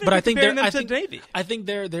 Even but if you're comparing them to Navy. I think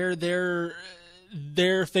their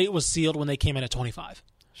fate was sealed when they came in at 25.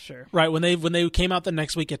 Sure. Right, when they came out the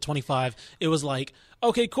next week at 25, it was like,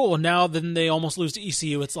 okay, cool. Now then they almost lose to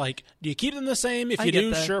ECU. It's like, do you keep them the same? If you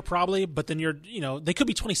do, sure, probably. But then they could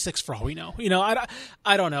be 26 for all we know.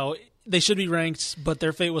 I don't know. They should be ranked, but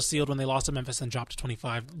their fate was sealed when they lost to Memphis and dropped to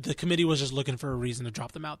 25. The committee was just looking for a reason to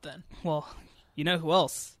drop them out then. Well, you know who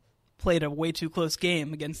else played a way too close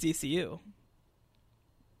game against ECU?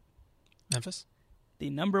 Memphis? The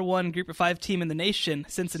number 1 Group of 5 team in the nation,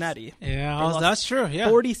 Cincinnati. Yeah, that's true. Yeah,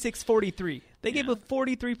 46-43. They gave up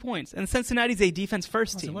 43 points, and Cincinnati's a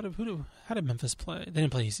defense-first team. How did Memphis play? They didn't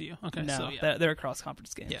play ECU. Okay, no, so yeah. they're a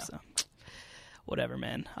cross-conference game. Yeah. So. Whatever,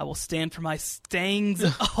 man. I will stand for my stangs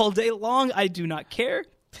all day long. I do not care.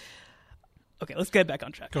 Okay, let's get back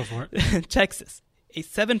on track. Go for it. Texas, a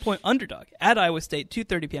 7-point underdog at Iowa State,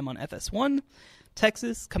 2:30 p.m. on FS1.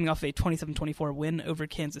 Texas coming off a 27-24 win over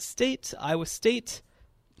Kansas State. Iowa State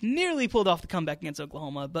nearly pulled off the comeback against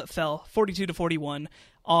Oklahoma, but fell 42-41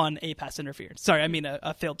 on a pass interference. Sorry, I mean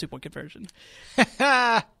a failed 2-point conversion.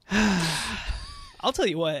 I'll tell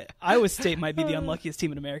you what, Iowa State might be the unluckiest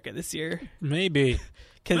team in America this year. Maybe.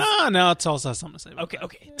 No, Tulsa has something to say about that.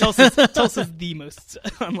 Okay. Tulsa's the most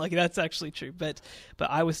unlucky. That's actually true. But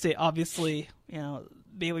Iowa State, obviously,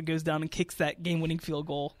 Baylor goes down and kicks that game-winning field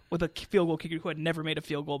goal with a field goal kicker who had never made a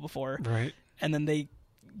field goal before. Right. And then they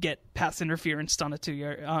get pass interference on a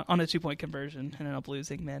 2-point conversion and end up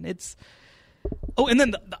losing. Man, it's. Oh, and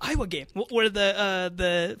then the Iowa game where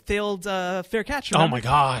the failed fair catch. Remember? Oh my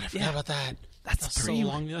God, I forgot about that. That's so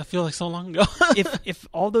long. I feel like so long ago. if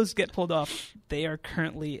all those get pulled off, they are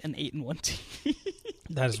currently an 8-1 team.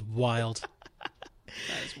 That is wild.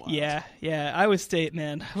 Yeah. Iowa State,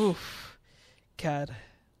 man. Oof. God,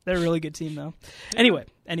 they're a really good team though. Anyway.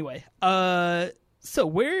 So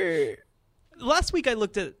last week I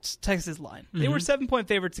looked at Texas' line. They were 7-point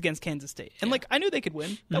favorites against Kansas State, and I knew they could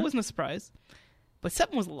win. That wasn't a surprise, but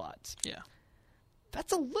 7 was a lot. Yeah,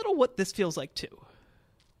 that's a little what this feels like too.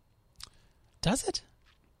 Does it?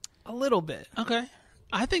 A little bit. Okay.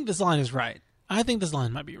 I think this line is right. I think this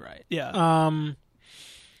line might be right. Yeah.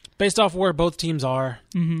 Based off where both teams are,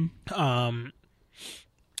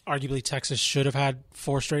 arguably Texas should have had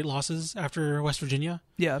 4 straight losses after West Virginia.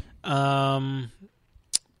 Yeah.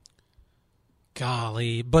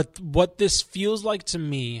 Golly. But what this feels like to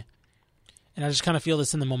me, and I just kind of feel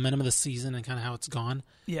this in the momentum of the season and kind of how it's gone.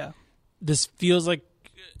 Yeah. This feels like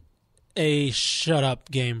a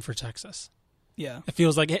shut-up game for Texas. Yeah. It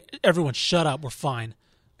feels like, hey, everyone shut up, we're fine.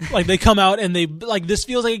 Like they come out and this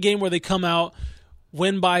feels like a game where they come out,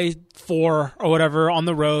 win by 4 or whatever on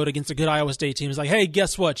the road against a good Iowa State team. It's like, hey,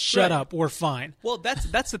 guess what? Shut up, we're fine. Well,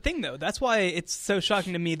 that's the thing though. That's why it's so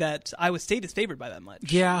shocking to me that Iowa State is favored by that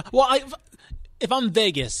much. Yeah. Well, if I'm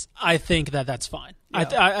Vegas, I think that's fine. Yeah.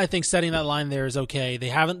 I think setting that line there is okay.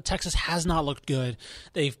 Texas has not looked good.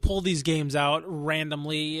 They've pulled these games out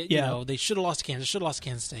randomly. Yeah. They should have lost to Kansas, should have lost to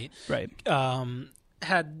Kansas State. Right.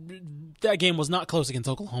 That game was not close against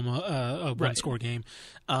Oklahoma, a one-score game.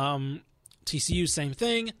 TCU, same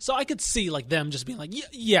thing. So I could see them just being like,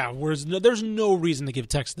 there's no reason to give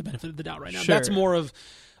Texas the benefit of the doubt right now. Sure. That's more of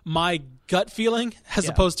my gut feeling as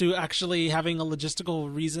opposed to actually having a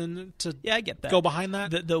logistical reason to I get that. Go behind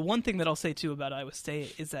that. The one thing that I'll say, too, about Iowa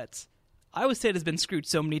State is that Iowa State has been screwed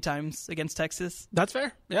so many times against Texas. That's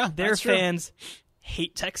fair. Yeah, Their fans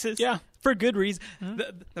hate Texas. Yeah. For good reason.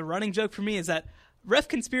 Mm-hmm. The running joke for me is that ref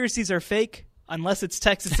conspiracies are fake unless it's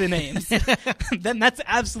Texas in Ames. Then that's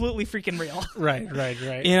absolutely freaking real. Right.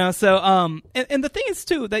 So, and the thing is,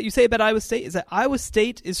 too, that you say about Iowa State is that Iowa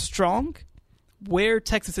State is strong where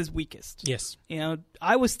Texas is weakest. Yes.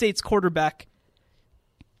 Iowa State's quarterback,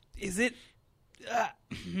 is it...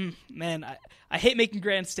 man, I hate making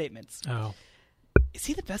grand statements. Oh. Is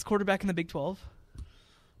he the best quarterback in the Big 12?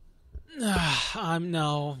 No. I'm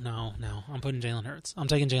putting Jalen Hurts. I'm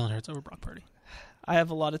taking Jalen Hurts over Brock Purdy. I have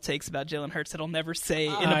a lot of takes about Jalen Hurts that I'll never say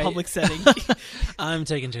in a public setting. I'm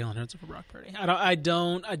taking Jalen Hurts over Brock Purdy. I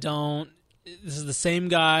don't this is the same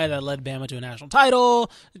guy that led Bama to a national title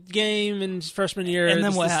game in his freshman year. And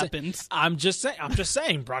then what happens? I'm just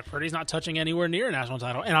saying Brock Purdy's not touching anywhere near a national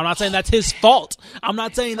title. And I'm not saying that's his fault. I'm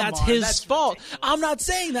not saying that's his fault. Ridiculous. I'm not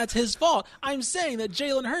saying that's his fault. I'm saying that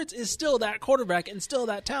Jalen Hurts is still that quarterback and still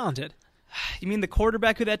that talented. You mean the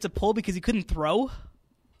quarterback who they had to pull because he couldn't throw?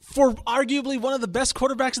 For arguably one of the best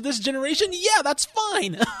quarterbacks of this generation? Yeah, that's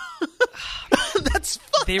fine. That's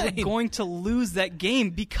fine. They were going to lose that game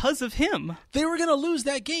because of him. They were going to lose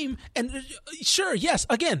that game. And sure, yes,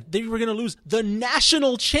 again, they were going to lose the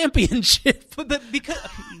national championship. But because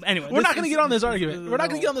anyway, we're not going to get on this argument. We're not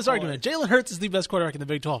going to get on this argument. Jalen Hurts is the best quarterback in the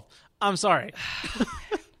Big 12. I'm sorry.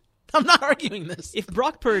 I'm not arguing this. If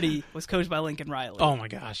Brock Purdy was coached by Lincoln Riley. Oh, my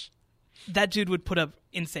gosh. That dude would put up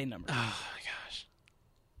insane numbers. Oh, my gosh.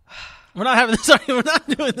 We're not having this argument. We're not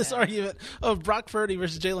doing this argument of Brock Purdy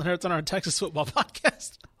versus Jalen Hurts on our Texas football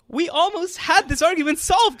podcast. We almost had this argument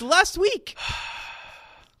solved last week.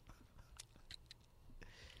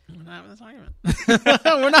 We're not having this argument.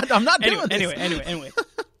 I'm not doing this. Anyway.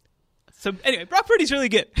 So anyway, Brock Purdy's really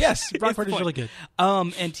good. Yes, Brock Purdy's really good.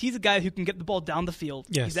 And he's a guy who can get the ball down the field.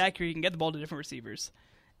 Yes. He's accurate. He can get the ball to different receivers.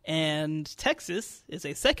 And Texas is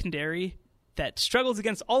a secondary that struggles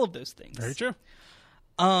against all of those things. Very true.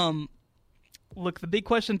 Look, the big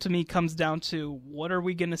question to me comes down to what are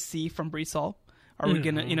we going to see from Breece Hall? Are we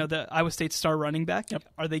going to, the Iowa State star running back, yep.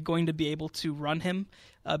 Are they going to be able to run him?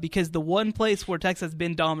 Because the one place where Texas has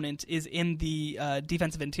been dominant is in the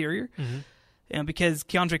defensive interior. Mm-hmm. And because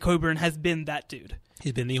Keandre Coburn has been that dude.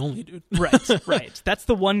 He's been the only dude. Right. That's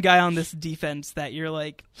the one guy on this defense that you're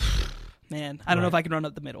like, man, I don't know if I can run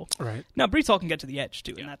up the middle. Right. Now, Breece Hall can get to the edge,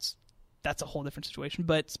 too, and that's a whole different situation.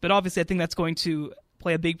 But obviously, I think that's going to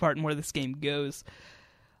play a big part in where this game goes.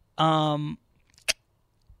 So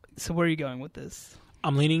where are you going with this?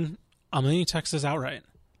 I'm leaning Texas outright.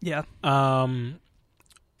 Yeah.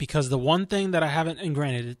 Because the one thing that I haven't, and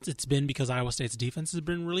granted, it's been because Iowa State's defense has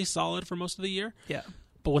been really solid for most of the year. Yeah.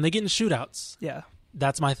 But when they get in shootouts, yeah,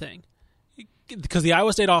 that's my thing. Because the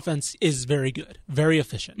Iowa State offense is very good, very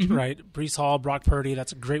efficient, right? Breece Hall, Brock Purdy,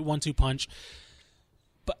 that's a great 1-2 punch.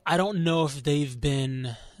 But I don't know if they've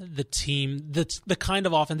been the team that's the kind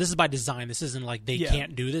of offense. This is by design. This isn't like they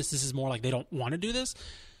can't do this. This is more like they don't want to do this.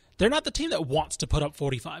 They're not the team that wants to put up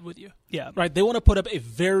 45 with you. Yeah. Right? They want to put up a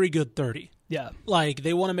very good 30. Yeah. Like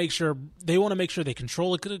they want to make sure they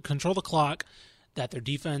control the clock, that their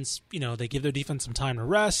defense, they give their defense some time to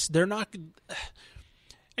rest. They're not.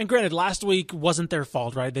 And granted, last week wasn't their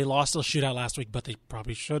fault, right? They lost a shootout last week, but they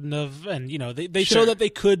probably shouldn't have. And, they show that they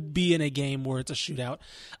could be in a game where it's a shootout.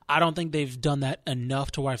 I don't think they've done that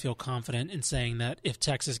enough to where I feel confident in saying that if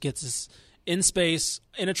Texas gets us in space,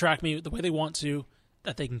 in a track meet, the way they want to,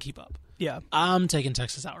 that they can keep up. Yeah. I'm taking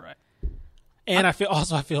Texas outright. And I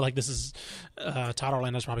feel like this is Todd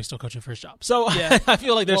Orlando's probably still coaching for his job. So yeah. I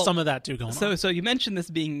feel like there's some of that too going on. So you mentioned this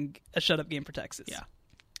being a shut-up game for Texas. Yeah.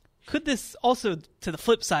 Could this also, to the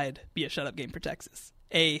flip side, be a shut-up game for Texas?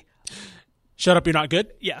 Shut up, you're not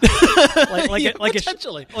good? Yeah.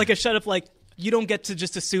 Potentially. Like a shut-up, like you don't get to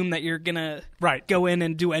just assume that you're going to go in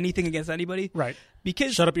and do anything against anybody. Right.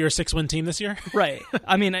 Because shut up, you're a 6-win team this year? Right.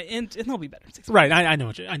 I mean, and they'll be better. Right, I know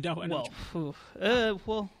what you well, who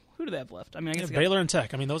do they have left? I mean, I guess Baylor and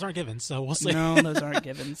Tech. I mean, those aren't givens, so we'll see. No, those aren't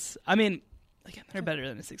givens. I mean, again, they're better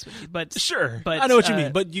than a 6-win team, but sure. But I know what you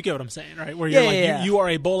mean. But you get what I'm saying, right? Where you're you are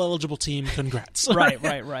a bowl eligible team. Congrats.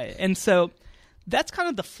 Right. And so that's kind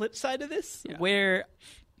of the flip side of this, where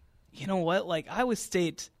you know what, like Iowa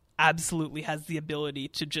State absolutely has the ability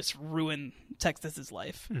to just ruin Texas's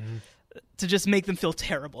life, to just make them feel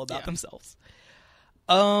terrible about themselves.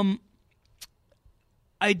 I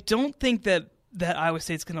don't think that Iowa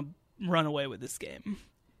State's going to run away with this game.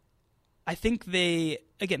 I think they,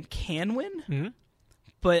 again, can win,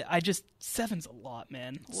 but 7's a lot,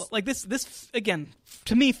 man. Like this again,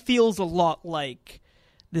 to me, feels a lot like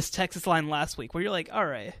this Texas line last week, where you're like, all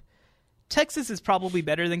right, Texas is probably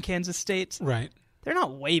better than Kansas State. Right. They're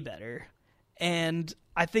not way better. And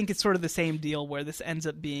I think it's sort of the same deal where this ends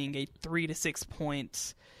up being a 3 to 6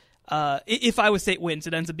 points. If Iowa State wins,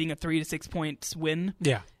 it ends up being a 3 to 6 points win.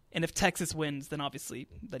 Yeah. And if Texas wins, then obviously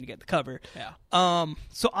you get the cover. Yeah.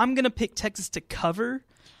 So I'm going to pick Texas to cover.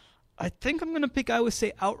 I think I'm going to pick Iowa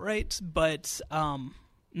State outright, but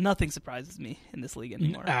nothing surprises me in this league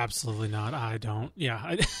anymore. Absolutely not. I don't.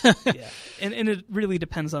 Yeah. Yeah. And it really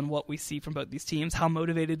depends on what we see from both these teams. How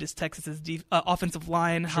motivated is Texas's offensive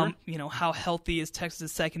line? Sure. How healthy is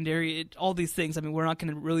Texas's secondary? All these things. I mean, we're not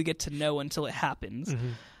going to really get to know until it happens. Mm-hmm.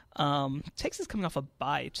 Texas coming off a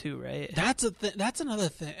bye too, right? That's another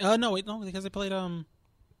thing. No, because they played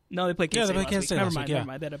No, they played K-State they played last week. K-State Never last mind. week, Never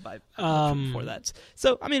mind. They had a bye before that.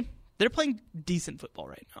 So, I mean, they're playing decent football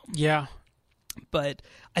right now. Yeah. But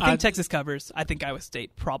I think Texas covers. I think Iowa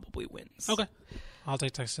State probably wins. Okay. I'll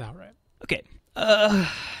take Texas outright. Okay. God.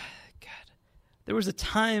 There was a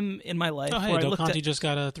time in my life where I Del looked Conte at... just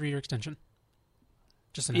got a 3-year extension.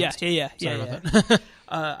 Just announced. Yeah. Sorry about that.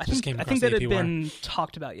 I think that had been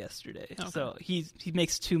talked about yesterday. Okay. So he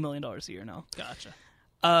makes $2 million a year now.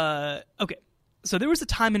 Gotcha. Okay. So there was a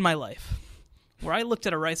time in my life where I looked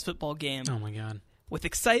at a Rice football game. Oh my God. With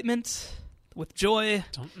excitement, with joy,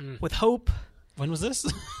 with hope. When was this?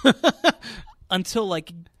 until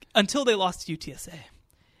they lost to UTSA.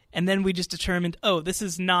 And then we just determined, this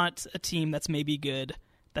is not a team that's maybe good.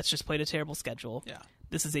 That's just played a terrible schedule. Yeah.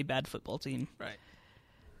 This is a bad football team. Right.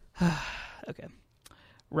 Okay.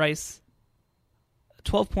 Rice,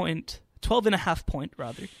 12.5 point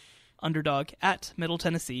underdog at Middle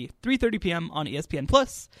Tennessee, 3:30 p.m. on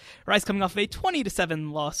ESPN+. Rice coming off of a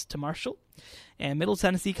 20-7 loss to Marshall, and Middle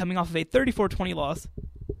Tennessee coming off of a 34-20 loss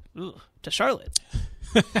to Charlotte.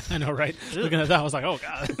 I know, right? Looking at that, I was like, oh,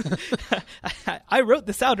 God. I wrote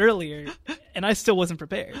this out earlier, and I still wasn't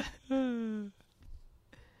prepared. So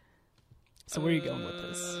where are you going with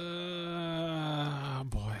this?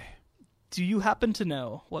 Boy. Do you happen to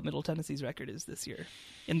know what Middle Tennessee's record is this year?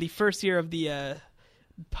 In the first year of the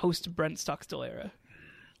post-Brent Stockstill era.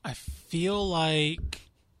 I feel like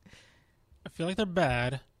they're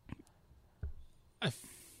bad.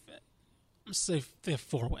 Let's say they have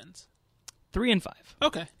 4 wins. 3-5.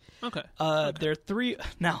 Okay. They're 3.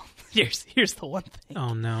 Now, here's the one thing.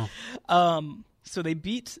 Oh no. So they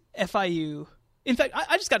beat FIU. In fact,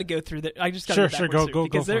 I just got to go through that. I just got to go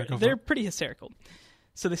because go they're pretty hysterical.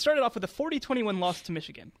 So they started off with a 40-21 loss to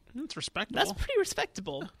Michigan. That's respectable. That's pretty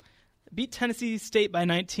respectable. Beat Tennessee State by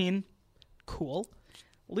 19. Cool.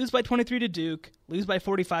 Lose by 23 to Duke. Lose by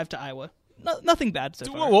 45 to Iowa. Nothing bad so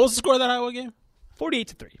far. What was the score of that Iowa game?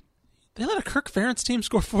 48-3. They let a Kirk Ferentz team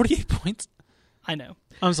score 48 points. I know.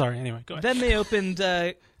 I'm sorry. Anyway, go ahead. Then they opened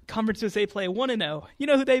Conference USA play 1-0. You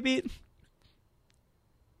know who they beat?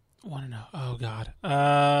 1-0. Oh, God.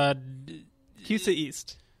 CUSA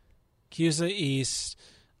East.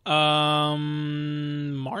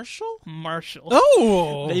 Marshall.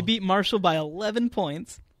 Oh! They beat Marshall by 11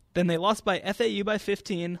 points. Then they lost by FAU by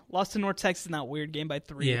 15. Lost to North Texas in that weird game by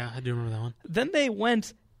 3. Yeah, I do remember that one. Then they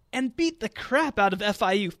went and beat the crap out of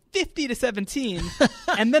FIU 50-17.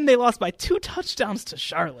 And then they lost by 2 touchdowns to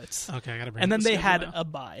Charlotte. Okay, I got to bring. And then they had a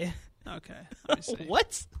bye. Okay, let me see.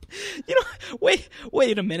 What?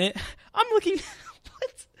 Wait a minute. I'm looking.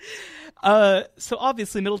 What? So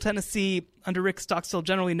obviously Middle Tennessee under Rick Stockstill,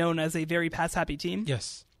 generally known as a very pass-happy team.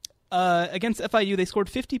 Yes. Against FIU, they scored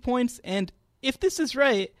 50 points, and if this is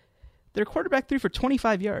right, their quarterback threw for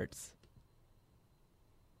 25 yards.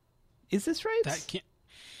 Is this right? That can't.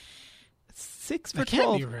 6 for that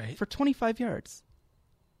 12 can't be right. for 25 yards.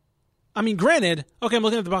 I mean, granted, okay, I'm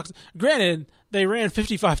looking at the box. Granted, they ran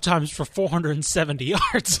 55 times for 470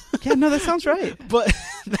 yards. Yeah, no, that sounds right. But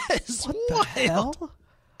that is what wild. The hell?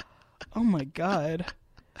 Oh, my God.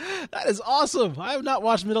 That is awesome. I have not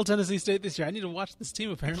watched Middle Tennessee State this year. I need to watch this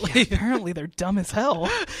team, apparently. Yeah, apparently, they're dumb as hell.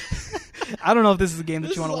 I don't know if this is a game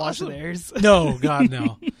that you want to watch of theirs. No, God,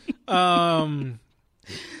 no.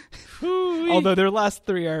 Although their last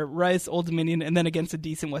 3 are Rice, Old Dominion, and then against a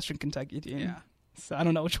decent Western Kentucky team. Yeah. So I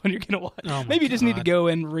don't know which one you're going to watch. Oh Maybe you just need to go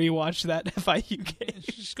and rewatch that FIU game.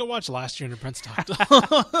 Just go watch last year in Brent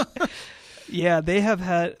Stockstill. Yeah, they have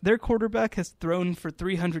had their quarterback has thrown for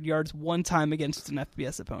 300 yards one time against an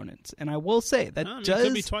FBS opponent, and I will say that it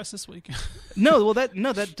could be twice this week.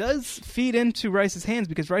 that does feed into Rice's hands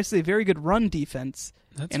because Rice is a very good run defense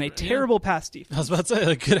and a terrible pass defense. I was about to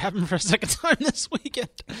say it could happen for a second time this weekend,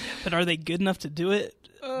 but are they good enough to do it?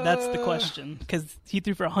 That's the question because he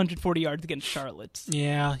threw for 140 yards against Charlotte.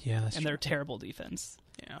 Yeah, that's and true. they're terrible defense.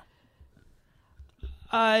 Yeah.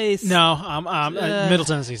 Middle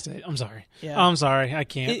Tennessee State. I'm sorry. Yeah. I'm sorry. I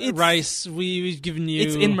can't. Rice, we've given you.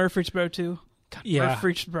 It's in Murfreesboro too. God, yeah.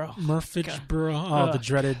 Murfreesboro. Oh,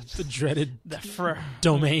 the dreaded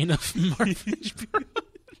domain of Murfreesboro.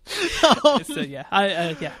 So yeah.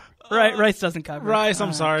 Rice doesn't cover. Rice,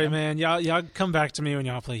 I'm sorry, man. Y'all come back to me when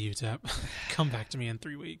y'all play UTEP. Come back to me in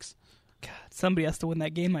 3 weeks. God, somebody has to win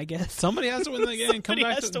that game, I guess. Somebody has to win that game. Come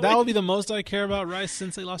back to that will be the most I care about Rice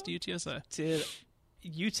since they lost to UTSA. Dude,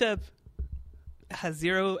 UTEP has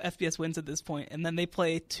 0 FBS wins at this point, and then they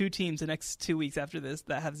play 2 teams the next 2 weeks after this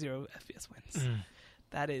that have 0 FBS wins.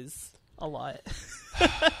 That is a lot.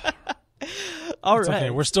 All right. Okay.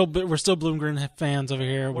 We're still Bloomgren fans over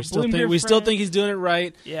here. We still think he's doing it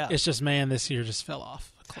right. Yeah. It's just, man, this year just fell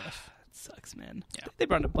off a cliff. sucks, man. Yeah. They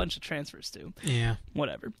brought in a bunch of transfers, too. Yeah.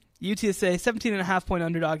 Whatever. UTSA, 17.5-point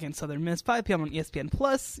underdog against Southern Miss, 5 p.m. on ESPN+.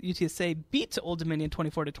 UTSA beat Old Dominion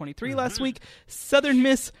 24-23 last week. Southern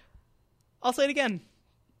Miss, I'll say it again,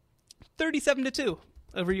 37-2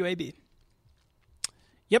 over UAB.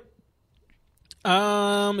 Yep.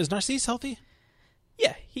 Is Narcisse healthy?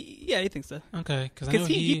 Yeah, he thinks so. Okay, because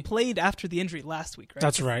he played after the injury last week, right?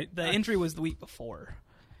 That's right. The injury was the week before.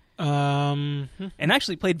 And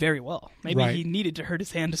actually played very well. Maybe he needed to hurt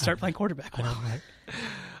his hand to start playing quarterback well.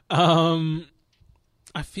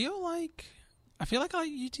 I feel like I like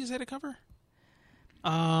UTSA to cover.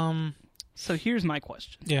 So here's my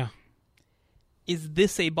question. Yeah. Is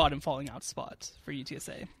this a bottom falling out spot for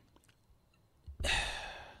UTSA?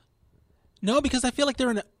 No, because I feel like they're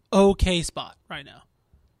in an okay spot right now.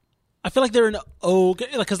 I feel like they're in an okay...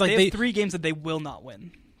 because they have 3 games that they will not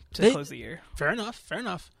win to close the year. Fair enough.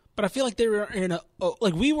 But I feel like they were in a...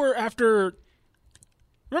 like, we were after...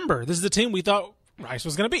 Remember, this is the team we thought Rice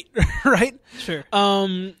was going to beat, right? Sure.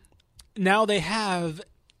 Now they have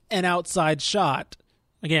an outside shot.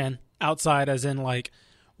 Again, outside as in, like,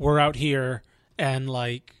 we're out here and,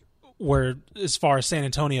 like... where as far as San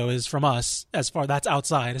Antonio is from us, that's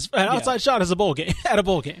outside. An outside shot is a bowl game at a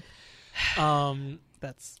bowl game.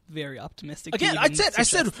 That's very optimistic. Again, I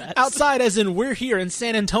said outside as in we're here and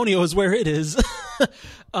San Antonio is where it is.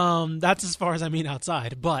 That's as far as I mean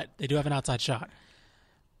outside, but they do have an outside shot.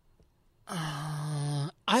 I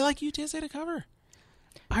like UTSA to cover.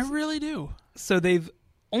 I really do. So they've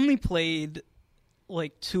only played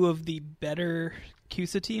like 2 of the better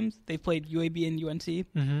CUSA teams. They've played UAB and UNT.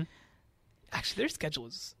 Mm-hmm. Actually, their schedule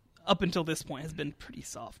is, up until this point, has been pretty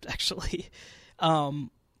soft, actually.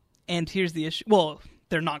 And here's the issue. Well,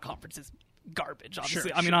 their non-conference is garbage,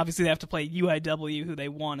 obviously. Sure. Obviously, they have to play UIW, who they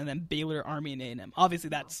won, and then Baylor, Army, and A&M. Obviously,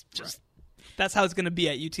 that's that's how it's going to be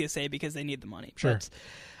at UTSA because they need the money. Sure.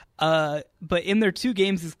 But in their 2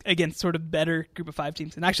 games against sort of better group of 5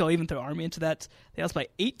 teams, and actually I'll even throw Army into that, they lost by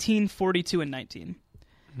 18, 42, and 19.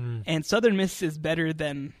 And Southern Miss is better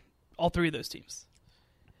than all 3 of those teams.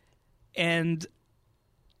 And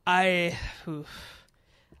I'm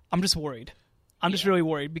just worried. I'm just really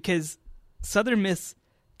worried because Southern Miss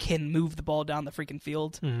can move the ball down the freaking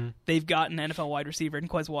field. Mm-hmm. They've got an NFL wide receiver in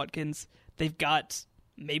Quez Watkins. They've got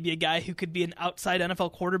maybe a guy who could be an outside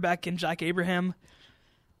NFL quarterback in Jack Abraham.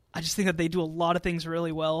 I just think that they do a lot of things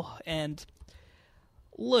really well. And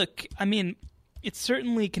look, it's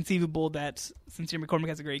certainly conceivable that Sincere McCormick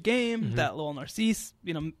has a great game, that Lowell Narcisse,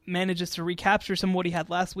 manages to recapture some of what he had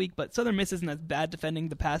last week, but Southern Miss isn't as bad defending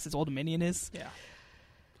the pass as Old Dominion is. Yeah.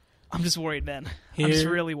 I'm just worried, man. I'm just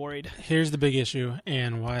really worried. Here's the big issue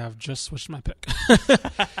and why I've just switched my pick.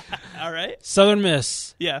 All right. Southern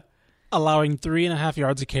Miss. Yeah. Allowing 3.5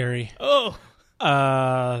 yards a carry. Oh.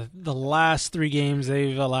 The last 3 games,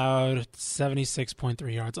 they've allowed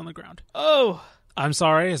 76.3 yards on the ground. Oh. I'm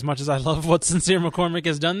sorry, as much as I love what Sincere McCormick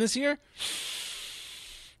has done this year,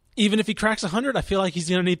 even if he cracks 100, I feel like he's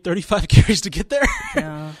going to need 35 carries to get there.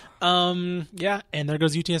 Yeah. And there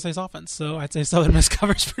goes UTSA's offense. So I'd say Southern Miss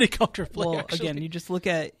covers pretty comfortably. Well, actually. Again,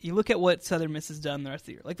 you look at what Southern Miss has done the rest of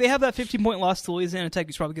the year. Like they have that 15-point loss to Louisiana Tech,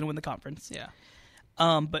 who's probably going to win the conference. Yeah.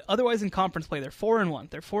 But otherwise in conference play, they're 4-1.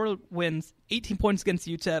 They're 4 wins, 18 points against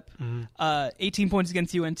UTEP, 18 points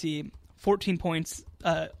against UNT, 14 points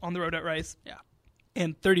on the road at Rice. Yeah.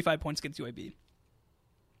 And 35 points against UAB.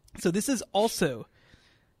 So this is also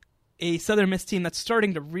a Southern Miss team that's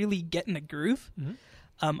starting to really get in a groove.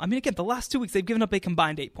 Mm-hmm. Again, the last 2 weeks, they've given up a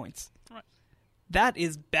combined 8 points. Right. That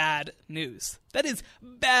is bad news. That is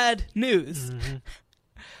bad news.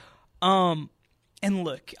 Mm-hmm. And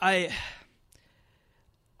look, I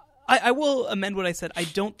will amend what I said. I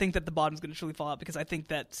don't think that the bottom's going to truly fall out because I think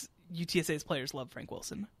that UTSA's players love Frank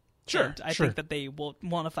Wilson. Sure. And I think that they will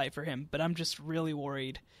want to fight for him, but I'm just really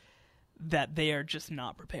worried that they are just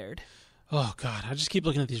not prepared. Oh, God. I just keep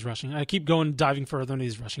looking at these rushing. I keep diving further into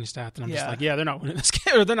these rushing stats, and I'm just like, they're not winning this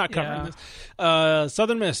game, or they're not covering this.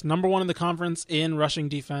 Southern Miss, number 1 in the conference in rushing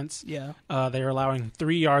defense. Yeah. They are allowing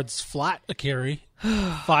 3 yards flat a carry,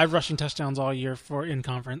 5 rushing touchdowns all year in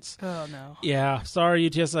conference. Oh, no. Yeah. Sorry,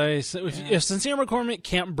 UTSA. So if Sincere McCormick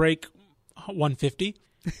can't break 150,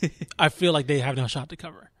 I feel like they have no shot to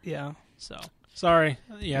cover. Yeah. So, sorry.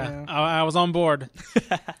 Yeah. I was on board.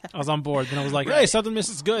 Then I was like, hey, Southern Miss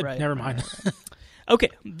is good. Never mind. Right. Okay.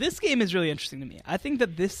 This game is really interesting to me. I think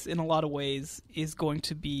that this, in a lot of ways, is going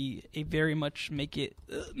to be a very much make it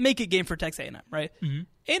game for Texas A&M, right? Mm-hmm.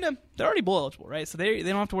 A&M, they're already bowl eligible, right? So they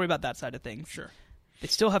don't have to worry about that side of things. Sure. They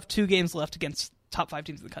still have 2 games left against top 5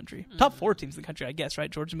 teams in the country. Top 4 teams in the country, I guess, right?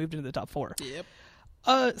 Georgia moved into the top 4. Yep.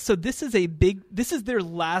 So this is their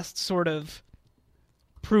last sort of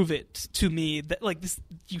prove it to me that like this,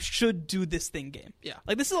 you should do this thing game. Yeah.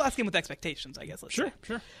 Like this is the last game with expectations, I guess. Let's say.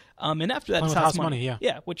 Sure. And after that, Playing it's with house money, yeah.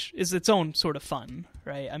 Yeah, which is its own sort of fun,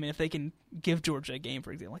 right? I mean, if they can give Georgia a game,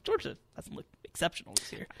 for example, like Georgia hasn't looked exceptional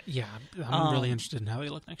this year. Yeah, I'm really interested in how they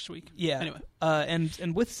look next week. Yeah. Anyway.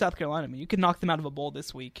 And with South Carolina, I mean, you could knock them out of a bowl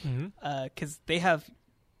this week because they have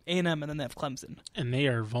A&M and then they have Clemson. And they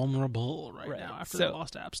are vulnerable right now after they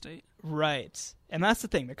lost to App State. Right. And that's the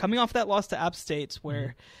thing. They're coming off that loss to App State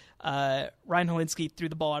where Ryan Helinski threw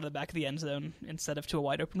the ball out of the back of the end zone instead of to a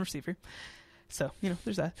wide open receiver. So,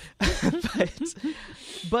 there's that.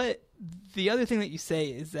 but the other thing that you say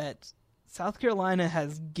is that South Carolina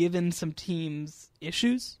has given some teams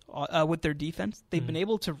issues with their defense. They've been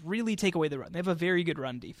able to really take away the run. They have a very good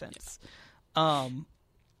run defense. Yeah.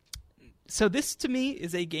 So this, to me,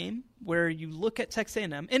 is a game where you look at Texas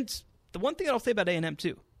A&M. And the one thing that I'll say about A&M,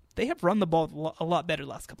 too, they have run the ball a lot better the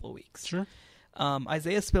last couple of weeks. Sure.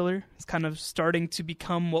 Isaiah Spiller is kind of starting to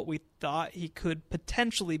become what we thought he could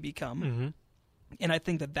potentially become. Mm-hmm. And I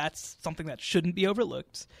think that that's something that shouldn't be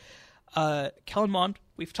overlooked. Kellen Mond,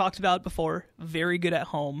 we've talked about before, very good at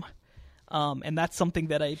home. And that's something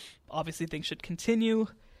that I obviously think should continue.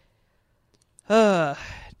 Do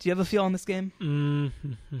you have a feel on this game?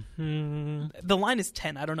 Mm-hmm. The line is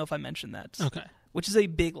 10. I don't know if I mentioned that. Okay. Which is a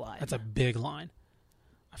big line. That's a big line.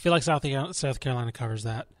 I feel like South Carolina covers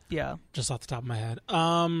that. Yeah. Just off the top of my head.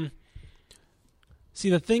 See,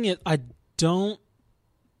 the thing is, I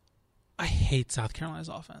hate South Carolina's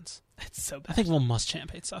offense. It's so bad. I think Will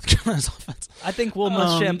Muschamp hates South Carolina's offense. I think Will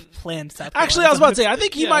Muschamp planned South Carolina. Actually, I was about to say, I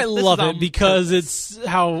think he might love it because it's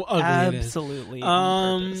how ugly Absolutely.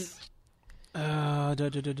 it is.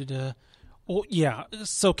 Well, yeah.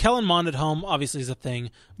 So Kellen Mond at home obviously is a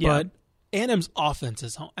thing, but A&M's offense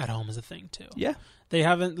at home is a thing too. Yeah. They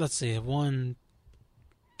haven't, let's see,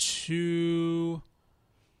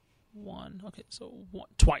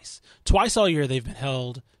 twice. Twice all year they've been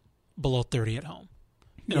held below 30 at home.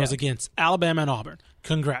 And it was against Alabama and Auburn.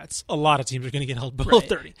 Congrats. A lot of teams are going to get held below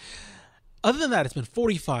 30. Other than that, it's been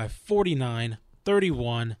 45, 49,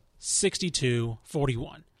 31, 62,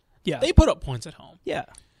 41. Yeah. They put up points at home. Yeah.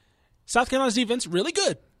 South Carolina's defense, really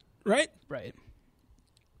good, right? Right.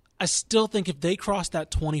 I still think if they cross that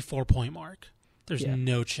 24-point mark, there's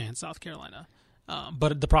no chance South Carolina.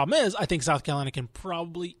 But the problem is, I think South Carolina can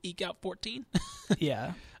probably eke out 14.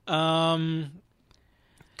 Yeah.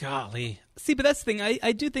 Golly. See, but that's the thing.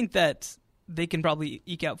 I do think that they can probably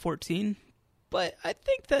eke out 14. But I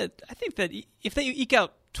think that if they eke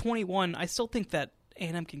out 21, I still think that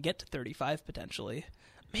A&M can get to 35 potentially.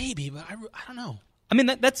 Maybe, but I don't know. I mean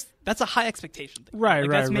that's a high expectation thing. Right,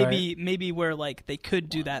 that's right. maybe where like they could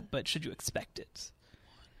do that, but should you expect it?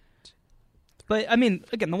 But I mean,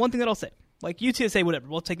 again, the one thing that I'll say, like UTSA, whatever,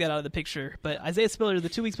 we'll take that out of the picture. But Isaiah Spiller, the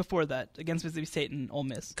 2 weeks before that, against Mississippi State and Ole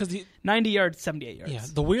Miss, 90 yards, 78 yards. Yeah,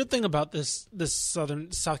 the weird thing about this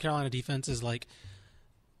South Carolina defense is like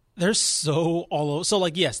they're so all over. So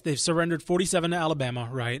like, yes, they've surrendered 47 to Alabama,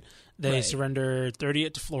 right? They surrendered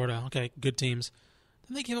 38 to Florida. Okay, good teams.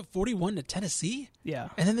 Then they gave up 41 to Tennessee. Yeah,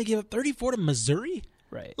 and then they gave up 34 to Missouri.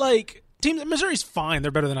 Right, like. Missouri's fine.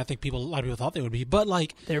 They're better than I think a lot of people thought they would be. But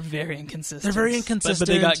like, they're very inconsistent. But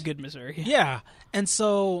they got good Missouri. Yeah, and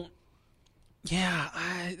so, yeah,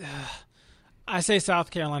 I say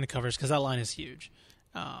South Carolina covers because that line is huge.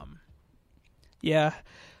 Yeah,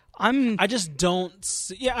 I just don't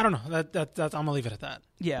see. Yeah, I don't know. That I'm gonna leave it at that.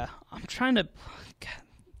 Yeah, I'm trying to.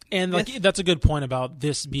 And like that's a good point about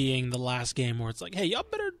this being the last game where it's like, hey, y'all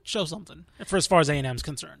better show something for as far as A&M's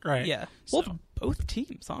concerned, right? Yeah. Well, both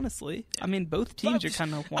teams, honestly. Yeah. I mean, both teams are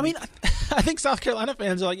kind of. I mean, I think South Carolina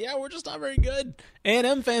fans are like, yeah, we're just not very good.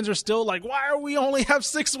 A&M fans are still like, why are we only have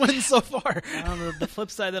 6 wins so far? The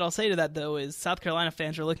flip side that I'll say to that though is South Carolina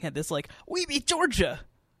fans are looking at this like, we beat Georgia.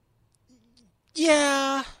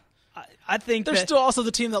 Yeah. I think they're still also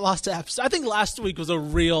the team that lost to App State. I think last week was a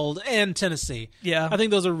real, and Tennessee. Yeah. I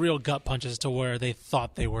think those are real gut punches to where they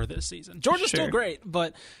thought they were this season. Georgia's still great,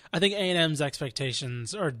 but I think A&M's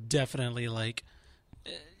expectations are definitely in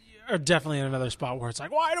another spot where it's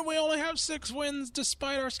like, why do we only have 6 wins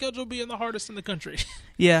despite our schedule being the hardest in the country?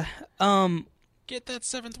 Yeah. Get that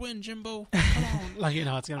 7th win, Jimbo. Come on. Like,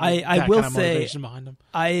 it's going to be I that will kind of say, motivation behind them.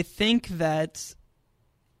 I think that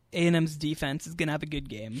A&M's defense is going to have a good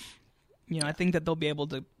game. I think that they'll be able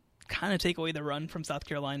to kind of take away the run from South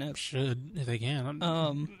Carolina. Should, if they can.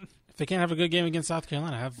 If they can't have a good game against South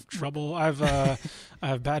Carolina, I have trouble. I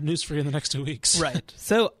have bad news for you in the next 2 weeks. Right.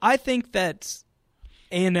 So I think that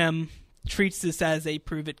A&M treats this as a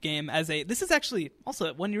prove-it game. This is actually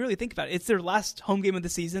also, when you really think about it, it's their last home game of the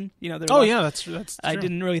season. That's true. I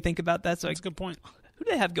didn't really think about that. So that's a good point. Who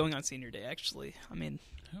do they have going on senior day? Actually, I mean,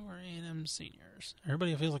 who are A&M seniors?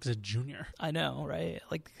 Everybody feels like it's a junior. I know, right?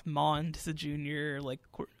 Like Mond is a junior. Like,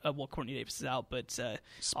 Courtney Davis is out, but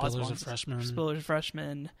Spiller's a freshman. Spiller's a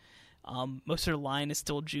freshman. Most of their line is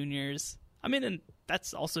still juniors. I mean, and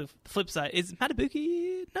that's also the flip side. Is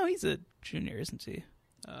Matabuki? No, he's a junior, isn't he?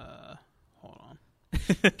 Hold on.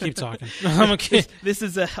 Keep talking. I'm okay. This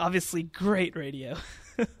is obviously great radio.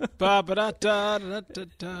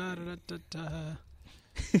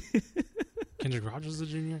 Kendrick Rogers is a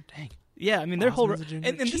junior? Dang. Yeah, I mean, their whole...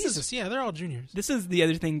 And Jesus, they're all juniors. This is the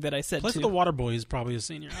other thing that I said, Plus too. the water boy is probably a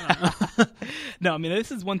senior. I don't know. No, I mean,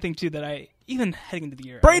 this is one thing, too, that I... Even heading into the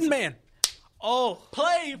year... Braden Mann! Oh,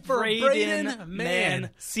 play for Braden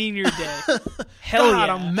Mann. Senior day. Hell God,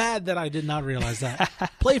 yeah. I'm mad that I did not realize that.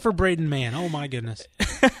 Play for Braden Mann. Oh, my goodness.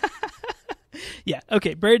 Yeah,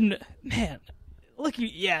 okay, Braden... Man, look,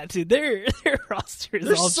 dude, their roster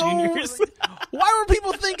is all juniors. Why were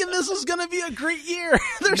people thinking this was going to be a great year?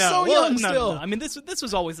 They're young still. No. I mean, this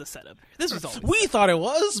was always a setup. We thought it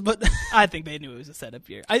was, but... I think they knew it was a setup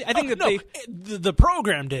year. I think the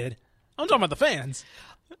program did. I'm talking about the fans.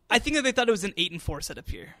 I think that they thought it was an 8-4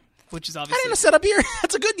 setup year, which is obviously... I didn't set up year.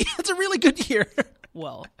 That's a really good year.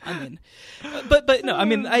 Well, I mean... But no, I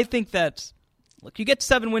mean, I think that... Look, you get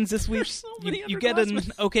 7 wins this week. You get an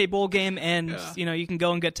okay bowl game, and you can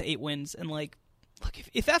go and get to 8 wins. And look,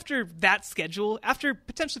 if after that schedule, after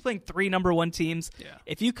potentially playing 3 number 1 teams,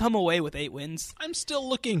 if you come away with 8 wins, I'm still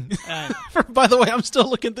looking. By the way, I'm still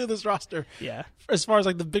looking through this roster. Yeah, as far as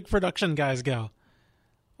like the big production guys go.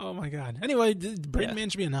 Oh my God. Anyway, Braden Mann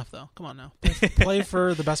should be enough though. Come on now, play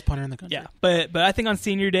for the best punter in the country. Yeah, but I think on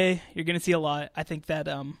senior day you're going to see a lot. I think that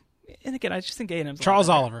and again, I just think A&M's Charles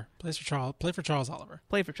Oliver. Play for Charles Oliver.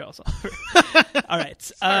 Play for Charles Oliver. All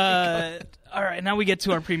right. All right, now we get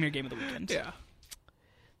to our premier game of the weekend. Yeah.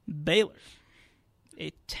 Baylor,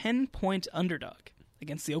 a 10-point underdog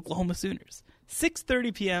against the Oklahoma Sooners.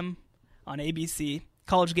 6:30 p.m. on ABC.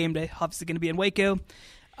 College game day, obviously going to be in Waco.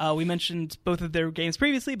 We mentioned both of their games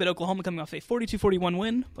previously, but Oklahoma coming off a 42-41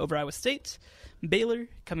 win over Iowa State. Baylor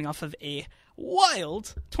coming off of a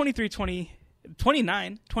wild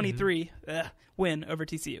 29-23 win over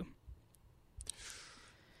TCU.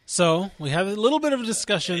 So we have a little bit of a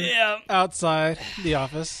discussion outside the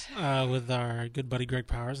office with our good buddy Greg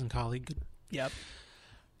Powers and colleague. Yep.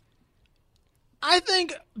 I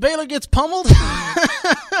think Baylor gets pummeled.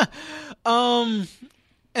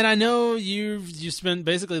 And I know you spent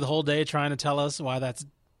basically the whole day trying to tell us why that's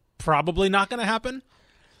probably not going to happen.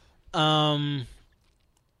 Well,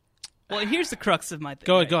 here's the crux of my thing.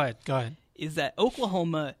 Go ahead. Is that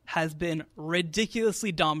Oklahoma has been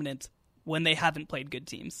ridiculously dominant when they haven't played good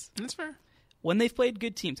teams. That's fair. When they've played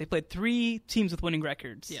good teams, they played 3 teams with winning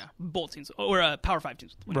records. Yeah. Bowl teams, or Power 5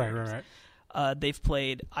 teams with winning records. Right. They've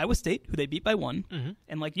played Iowa State, who they beat by 1. Mm-hmm.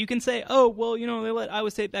 And, you can say, oh, well, they let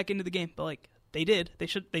Iowa State back into the game. But, they did.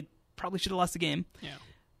 They probably should have lost the game. Yeah.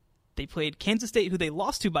 They played Kansas State, who they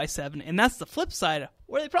lost to by 7. And that's the flip side,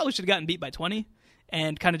 where they probably should have gotten beat by 20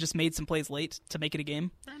 and kind of just made some plays late to make it a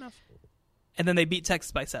game. Fair enough. And then they beat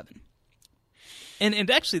Texas by 7.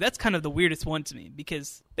 And actually, that's kind of the weirdest one to me,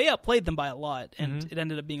 because they outplayed them by a lot, and it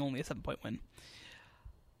ended up being only a 7-point win.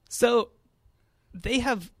 So they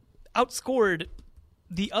have outscored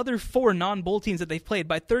the other 4 non-bowl teams that they've played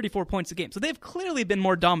by 34 points a game. So they've clearly been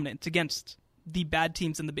more dominant against the bad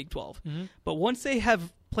teams in the Big 12. Mm-hmm. But once they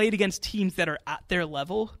have played against teams that are at their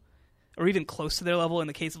level, or even close to their level in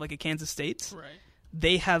the case of a Kansas State,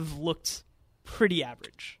 they have looked pretty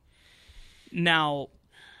average. Now,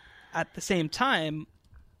 at the same time,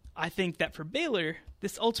 I think that for Baylor,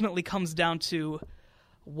 this ultimately comes down to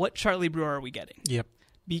what Charlie Brewer are we getting? Yep.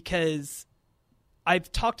 Because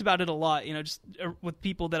I've talked about it a lot, just with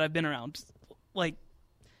people that I've been around.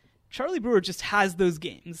 Charlie Brewer just has those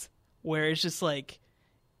games where it's just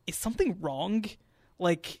is something wrong?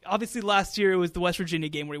 Obviously last year it was the West Virginia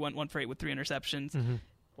game where he went 1 for 8 with 3 interceptions. Mm-hmm.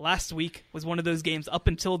 Last week was one of those games up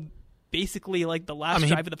until basically the last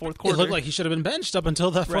drive of the fourth quarter. It looked like he should have been benched up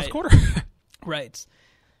until that fourth quarter. Right.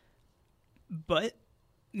 But,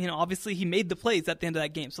 obviously he made the plays at the end of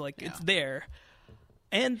that game, so it's there.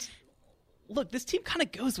 And look, this team kind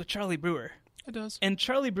of goes with Charlie Brewer. It does. And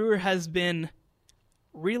Charlie Brewer has been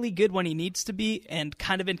really good when he needs to be and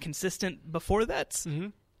kind of inconsistent before that,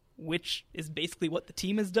 which is basically what the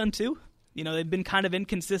team has done too. They've been kind of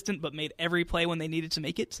inconsistent but made every play when they needed to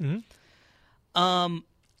make it. Mm-hmm.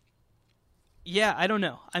 Yeah, I don't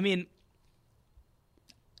know. I mean,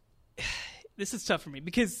 this is tough for me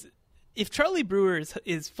because if Charlie Brewer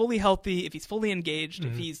is fully healthy, if he's fully engaged,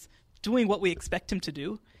 if he's doing what we expect him to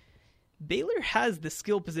do, Baylor has the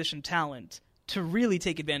skill position talent to really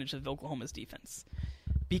take advantage of Oklahoma's defense.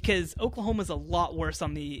 Because Oklahoma's a lot worse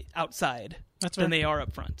on the outside than they are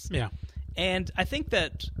up front. Yeah. And I think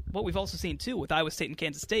that what we've also seen, too, with Iowa State and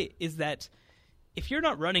Kansas State is that if you're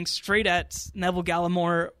not running straight at Neville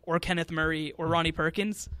Gallimore or Kenneth Murray or Ronnie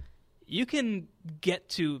Perkins, you can get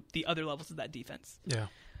to the other levels of that defense. Yeah.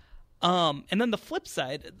 And then the flip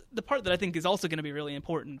side, the part that I think is also going to be really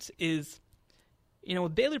important is,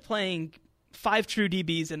 with Baylor playing 5 true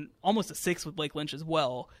DBs and almost a 6 with Blake Lynch as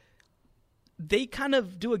well, they kind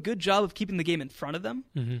of do a good job of keeping the game in front of them.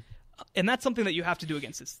 Mm-hmm. And that's something that you have to do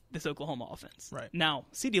against this Oklahoma offense. Right. Now,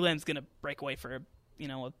 CeeDee Lamb's going to break away for a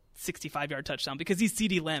 65-yard touchdown because he's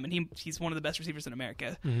CeeDee Lamb and he's one of the best receivers in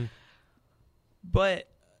America. Mm-hmm. But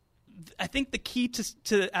I think the key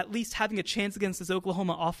to at least having a chance against this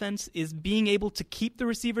Oklahoma offense is being able to keep the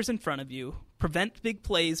receivers in front of you, prevent big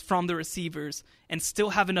plays from the receivers, and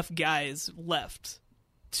still have enough guys left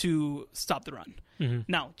to stop the run. Mm-hmm.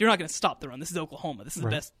 Now, you're not going to stop the run. This is Oklahoma. This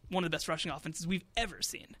is one of the best rushing offenses we've ever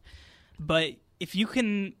seen. But if you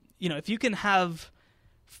can, have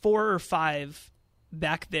 4 or 5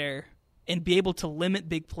 back there and be able to limit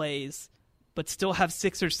big plays, but still have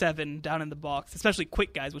 6 or 7 down in the box, especially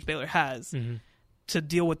quick guys, which Baylor has, to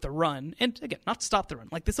deal with the run. And again, not stop the run.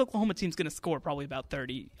 Like, this Oklahoma team's going to score probably about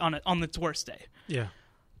 30 on its worst day. Yeah.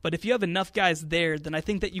 But if you have enough guys there, then I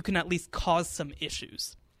think that you can at least cause some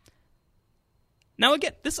issues. Now,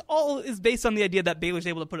 again, this all is based on the idea that Baylor's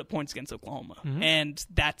able to put up points against Oklahoma. Mm-hmm. And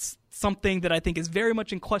that's something that I think is very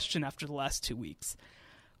much in question after the last 2 weeks.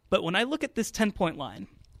 But when I look at this 10-point line,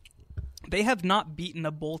 they have not beaten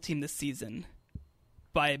a bowl team this season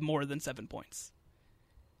by more than 7 points.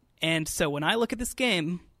 And so when I look at this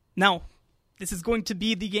game, now, this is going to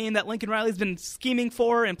be the game that Lincoln Riley's been scheming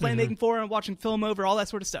for and playmaking for and watching film over, all that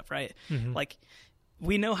sort of stuff, right? Mm-hmm. Like,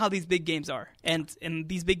 we know how these big games are. And in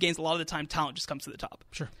these big games, a lot of the time, talent just comes to the top.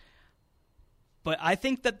 Sure. But I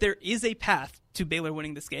think that there is a path to Baylor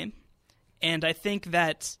winning this game. And I think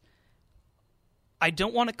that I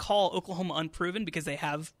don't want to call Oklahoma unproven because they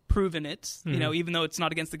have proven it, even though it's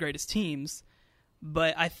not against the greatest teams.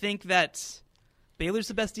 But I think that Baylor's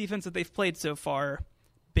the best defense that they've played so far.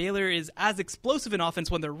 Baylor is as explosive in offense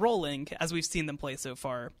when they're rolling as we've seen them play so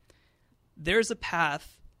far. There's a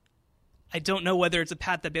path. I don't know whether it's a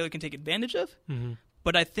path that Baylor can take advantage of,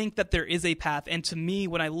 but I think that there is a path. And to me,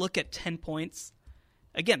 when I look at 10 points,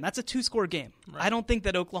 again, that's a 2-score game. Right. I don't think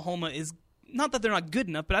that Oklahoma is, not that they're not good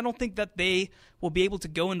enough, but I don't think that they will be able to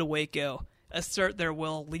go into Waco, assert their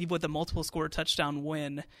will, leave with a multiple-score touchdown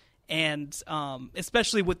win, and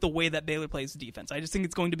especially with the way that Baylor plays defense. I just think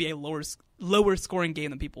it's going to be a lower-scoring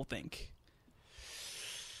game than people think.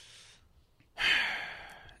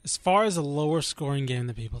 As far as a lower-scoring game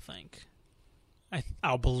than people think,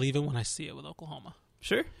 I'll believe it when I see it with Oklahoma.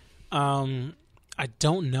 Sure. I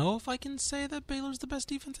don't know if I can say that Baylor's the best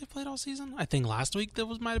defense they've played all season. I think last week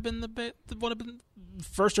might have been would have been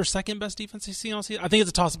first or second best defense they've seen all season. I think it's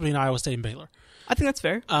a toss-up between Iowa State and Baylor. I think that's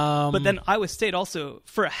fair. But then Iowa State also,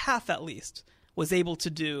 for a half at least, was able to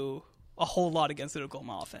do a whole lot against the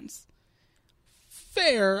Oklahoma offense.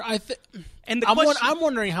 Fair. And I'm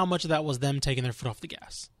wondering how much of that was them taking their foot off the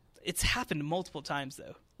gas. It's happened multiple times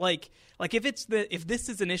though. Like if this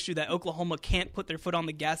is an issue that Oklahoma can't put their foot on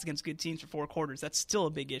the gas against good teams for 4 quarters, that's still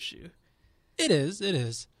a big issue. It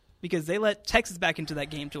is. Because they let Texas back into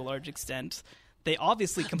that game to a large extent. They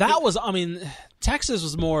obviously Texas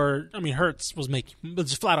was more. Hurts was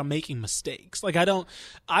just flat out making mistakes.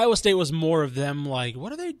 Iowa State was more of them. Like,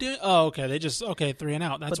 what are they doing? Oh, okay, they just 3 and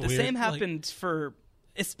out. That's weird. But the same happened for,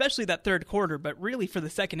 especially that third quarter, but really for the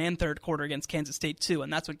second and third quarter against Kansas State too,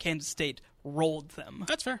 and that's when Kansas State rolled them.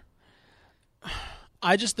 That's fair.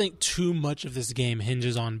 I just think too much of this game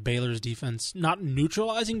hinges on Baylor's defense not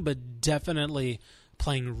neutralizing, but definitely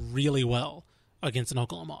playing really well against an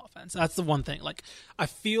Oklahoma offense. That's the one thing. I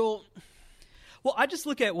feel... Well, I just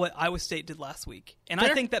look at what Iowa State did last week, and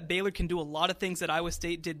fair. I think that Baylor can do a lot of things that Iowa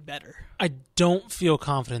State did better. I don't feel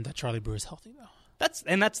confident that Charlie Brewer is healthy, though. That's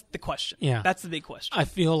the question. Yeah. That's the big question. I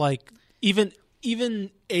feel like even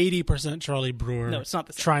 80% Charlie Brewer it's not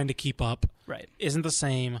the same. Trying to keep up isn't the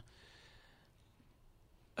same.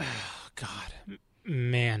 Oh, God.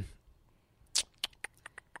 Man.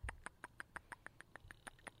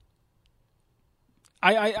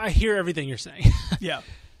 I hear everything you're saying. Yeah.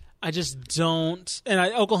 I just don't. And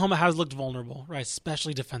Oklahoma has looked vulnerable, right?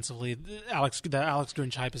 Especially defensively. The Alex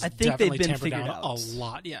Grinch hype is definitely tampered down a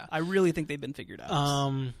lot. Yeah, I really think they've been figured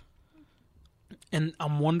out. And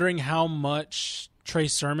I'm wondering how much Trey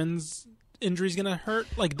Sermon's injury is going to hurt.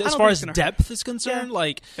 Like, as far as depth is concerned,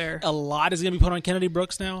 fair. A lot is going to be put on Kennedy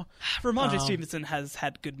Brooks now. Ramondre Stevenson has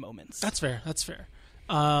had good moments. That's fair.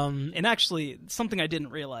 And actually, something I didn't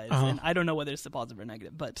realize, and I don't know whether it's a positive or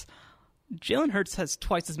negative, but Jalen Hurts has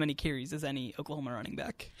twice as many carries as any Oklahoma running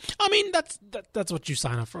back. I mean, that's what you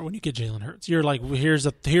sign up for when you get Jalen Hurts. You're like, well, here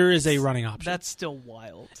is a running option. That's still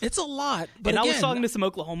wild. It's a lot. But and again, I was talking to some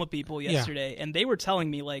Oklahoma people yesterday, and they were telling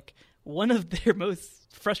me, like, one of their most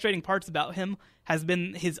frustrating parts about him has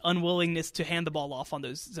been his unwillingness to hand the ball off on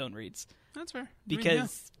those zone reads. That's fair.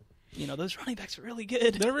 Because, those running backs are really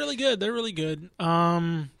good. They're really good.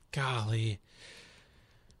 Golly.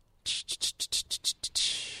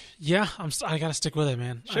 Yeah, I got to stick with it,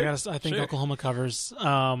 man. Sure, I think Oklahoma covers.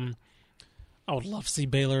 I would love to see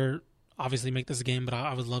Baylor obviously make this game, but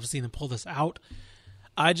I would love to see them pull this out.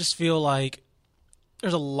 I just feel like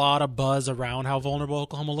there's a lot of buzz around how vulnerable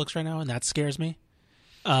Oklahoma looks right now, and that scares me.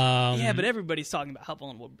 Yeah, but everybody's talking about how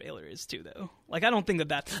vulnerable Baylor is too, though. Like, I don't think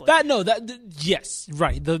that's yes,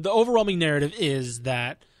 right. The overwhelming narrative is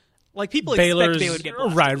that, like, people expect Baylor to get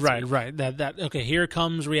blasted. Right. That okay, here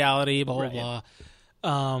comes reality. Blah blah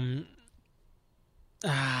blah.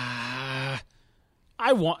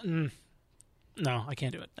 I want. No, I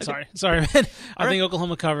can't do it. Okay. Sorry, man. I think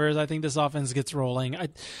Oklahoma covers. I think this offense gets rolling.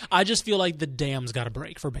 I just feel like the dam's got to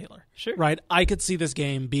break for Baylor. Sure. Right? I could see this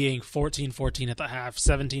game being 14-14 at the half,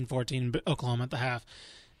 17-14 Oklahoma at the half,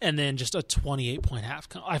 and then just a 28-point half.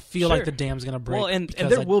 I feel like the dam's going to break. Well, and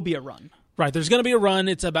there will be a run. Right. There's going to be a run.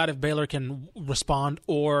 It's about if Baylor can respond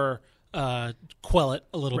or quell it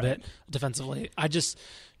a little bit defensively.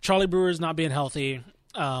 Charlie Brewer's not being healthy.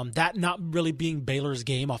 That not really being Baylor's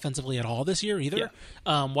game offensively at all this year either.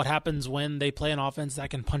 Yeah. What happens when they play an offense that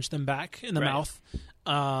can punch them back in the mouth?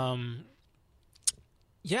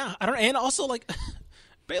 Yeah, I don't. And also, like,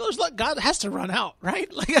 Baylor's luck God has to run out,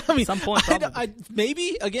 right? Like, I mean, some point,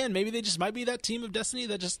 maybe they just might be that team of destiny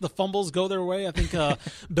that just the fumbles go their way. I think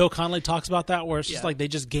Bill Connolly talks about that, where it's just like they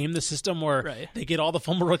just game the system where they get all the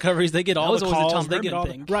fumble recoveries, they get all the calls, they get all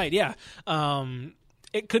the, right. Yeah.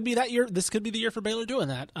 It could be that year. This could be the year for Baylor doing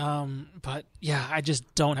that. But, yeah, I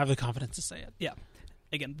just don't have the confidence to say it. Yeah.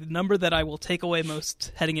 Again, the number that I will take away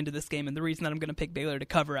most heading into this game, and the reason that I'm going to pick Baylor to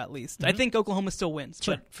cover at least, I think Oklahoma still wins,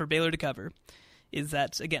 but for Baylor to cover, is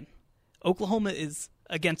that, again, Oklahoma is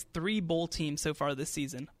against 3 bowl teams so far this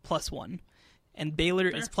season, +1. And Baylor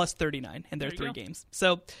is +39 in their 3 games.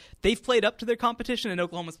 So they've played up to their competition, and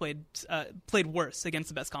Oklahoma's played worse against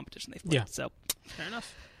the best competition they've played. Yeah. So fair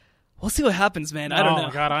enough. We'll see what happens, man. I don't know. Oh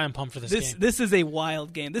my God, I am pumped for this game. This is a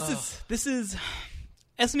wild game. This is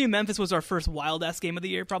SMU Memphis was our first wild ass game of the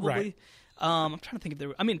year, probably. Right. I'm trying to think if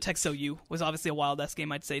there. Texas OU was obviously a wild ass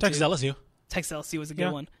game. I'd say Texas LSU. Texas LSU was a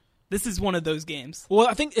good one. This is one of those games. Well,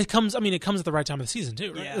 I think it comes at the right time of the season,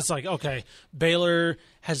 too, right? Yeah. It's like, okay, Baylor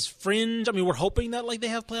has fringe. I mean, we're hoping that, like, they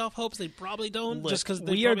have playoff hopes. They probably don't. Look, just because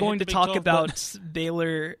we are going to talk about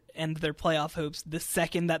Baylor and their playoff hopes the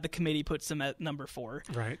second that the committee puts them at number 4.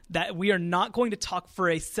 Right. That we are not going to talk for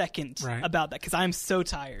a second about that because I'm so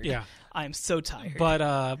tired. Yeah. I'm so tired.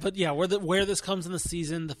 But yeah, where this comes in the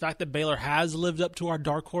season, the fact that Baylor has lived up to our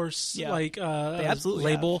dark horse they absolutely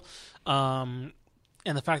label.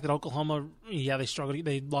 And the fact that Oklahoma, they struggled.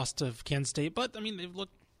 They lost to Kansas State, but, I mean, they've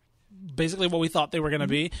looked basically what we thought they were going to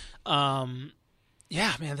be.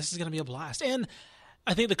 Yeah, man, this is going to be a blast. And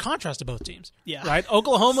I think the contrast of both teams. Yeah. Right?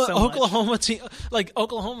 Oklahoma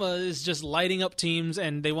is just lighting up teams,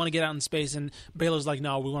 and they want to get out in space, and Baylor's like,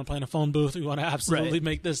 no, we want to play in a phone booth. We want to absolutely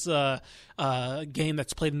make this game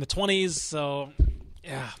that's played in the 20s. So,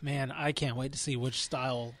 yeah, man, I can't wait to see which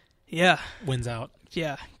style wins out.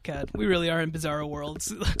 Yeah, God, we really are in bizarro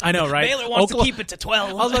worlds. I know, right? Baylor wants to keep it to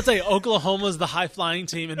 12. I was about to say, Oklahoma's the high-flying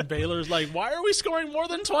team, and Baylor's like, why are we scoring more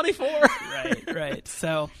than 24? Right.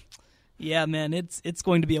 So, yeah, man, it's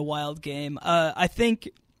going to be a wild game. I think,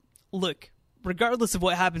 look, regardless of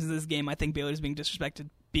what happens in this game, I think Baylor's being disrespected,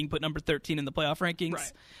 being put number 13 in the playoff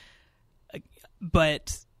rankings. Right.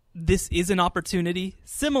 But this is an opportunity,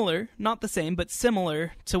 similar, not the same, but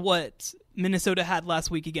similar to what Minnesota had last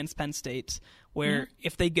week against Penn State, where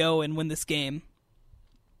if they go and win this game,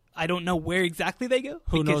 I don't know where exactly they go.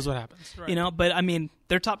 Who knows what happens? Right. But I mean,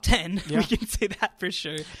 they're top 10. Yeah. We can say that for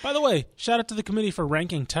sure. By the way, shout out to the committee for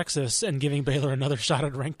ranking Texas and giving Baylor another shot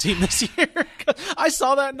at a ranked team this year. I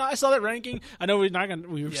saw that ranking. I know we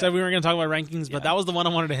said we weren't going to talk about rankings, but that was the one I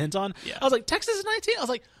wanted to hint on. Yeah. I was like, Texas is 19. I was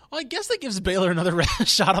like, well, I guess that gives Baylor another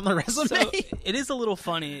shot on the resume. So it is a little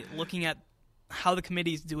funny looking at how the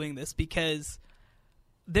committee is doing this, because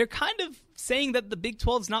they're kind of saying that the Big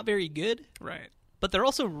 12 is not very good. Right. but they're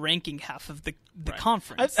also ranking half of the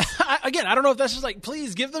conference. I don't know if that's just like,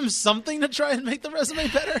 please give them something to try and make the resume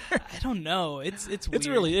better. I don't know. It's weird. It's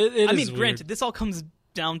really I mean, granted, this all comes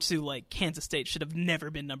down to like Kansas State should have never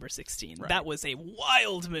been number 16. Right. That was a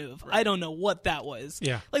wild move. Right. I don't know what that was.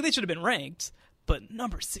 Yeah, like they should have been ranked, but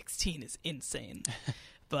number 16 is insane.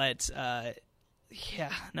 But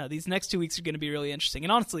these next 2 weeks are going to be really interesting,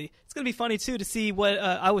 and honestly, it's going to be funny too to see what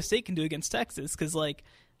Iowa State can do against Texas, because like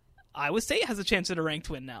Iowa State has a chance at a ranked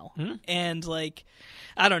win now, and like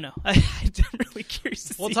I don't know. I'm really curious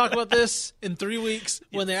to see. We'll talk about this in 3 weeks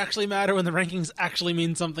when they actually matter, when the rankings actually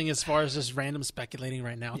mean something, as far as just random speculating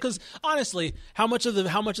right now. Because honestly, how much of the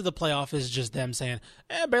playoff is just them saying,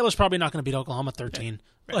 Baylor's probably not going to beat Oklahoma 13.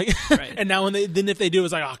 Right. Like, and now if they do,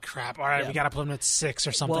 it's like, oh crap! All right, we got to put them at 6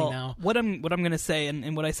 or something now. What I'm going to say,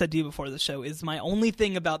 and what I said to you before the show, is my only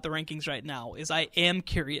thing about the rankings right now is I am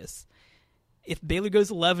curious if Baylor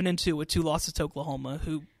goes 11-2 with 2 losses to Oklahoma,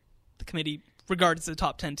 who the committee regards as a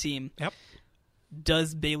top 10 team. Yep.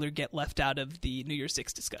 Does Baylor get left out of the New Year's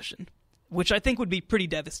Six discussion? Which I think would be pretty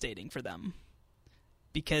devastating for them,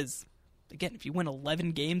 because again, if you win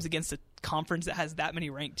 11 games against a conference that has that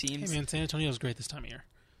many ranked teams, hey man, San Antonio's great this time of year.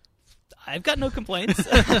 I've got no complaints.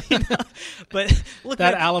 But look,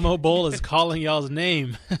 that Alamo Bowl is calling y'all's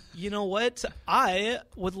name. You know what? I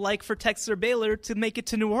would like for Texas or Baylor to make it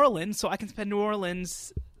to New Orleans so I can spend New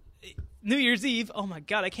Orleans New Year's Eve. Oh my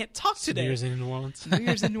God, I can't talk today. New Year's in New Orleans. New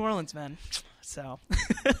Year's in New Orleans, man. So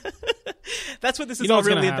that's what this is all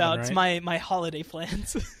really about. Right? It's my holiday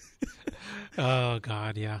plans. Oh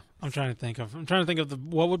God, yeah. I'm trying to think of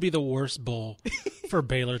what would be the worst bowl for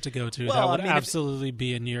Baylor to go to. Well, that would absolutely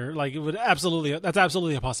be in your, like, it would absolutely, that's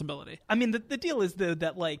absolutely a possibility. I mean, the deal is though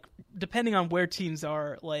that, like, depending on where teams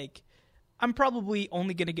are, like, I'm probably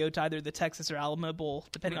only going to go to either the Texas or Alamo Bowl,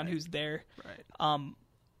 depending on who's there. Right.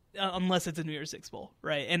 Unless it's a New Year's Six Bowl,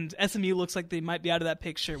 right? And SMU looks like they might be out of that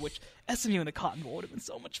picture, which SMU in the Cotton Bowl would have been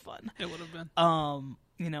so much fun. It would have been.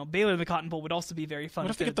 Baylor in the Cotton Bowl would also be very fun.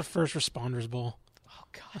 What if they get the First Responders Bowl? Oh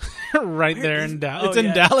God! Right Where there is, in Dallas. It's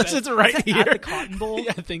in Dallas. It's right here. At the Cotton Bowl.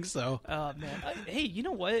 Yeah, I think so. Oh man! Hey, you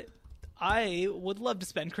know what? I would love to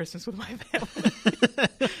spend Christmas with my family.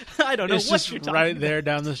 I don't know it's what just you're talking right about. there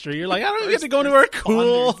down the street. You're like, I don't get to go anywhere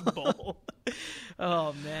cool. Bowl.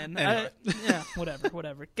 Oh man! Anyway.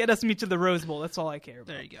 Whatever. Get us to the Rose Bowl. That's all I care about.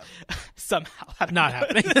 There you go. Somehow, not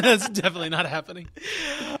happening. That's definitely not happening.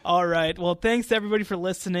 All right. Well, thanks to everybody for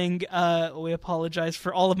listening. We apologize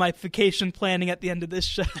for all of my vacation planning at the end of this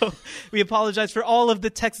show. We apologize for all of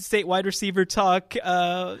the Texas State wide receiver talk.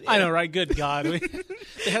 I know, right? Good God.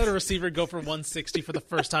 They had a receiver go for 160 for the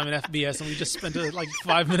first time in FBS, and we just spent like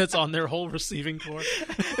 5 minutes on their whole receiving core.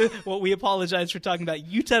 Well, we apologize for talking about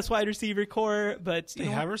UTEP's wide receiver core, but they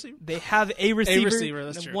have a receiver? They have a receiver. A receiver,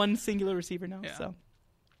 that's true. One singular receiver now. Yeah. So,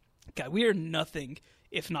 God, we are nothing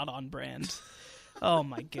if not on brand. Oh,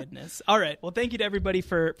 my goodness. All right. Well, thank you to everybody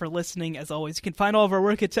for listening. As always, you can find all of our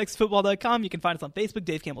work at TexasFootball.com. You can find us on Facebook,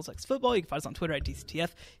 Dave Campbell's Texas Football. You can find us on Twitter at DCTF.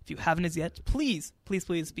 If you haven't as yet, please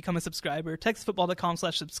become a subscriber.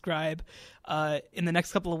 TexasFootball.com/subscribe. In the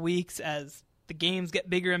next couple of weeks, as the games get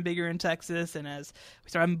bigger and bigger in Texas, and as we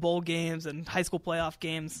start having bowl games and high school playoff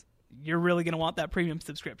games, you're really going to want that premium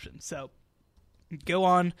subscription. So go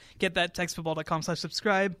on, get that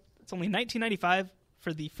TexasFootball.com/subscribe. It's only $19.95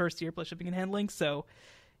 for the first year plus shipping and handling, so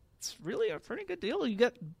it's really a pretty good deal. You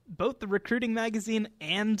get both the recruiting magazine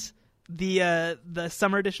and the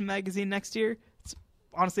summer edition magazine next year. It's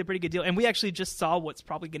honestly a pretty good deal, and we actually just saw what's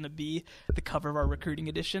probably going to be the cover of our recruiting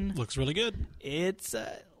edition. Looks really good. It's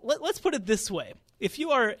let's put it this way. If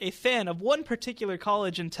you are a fan of one particular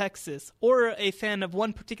college in Texas or a fan of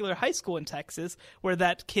one particular high school in Texas where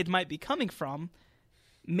that kid might be coming from,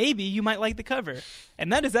 maybe you might like the cover.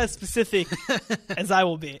 And that is as specific as I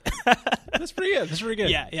will be. That's pretty good. That's pretty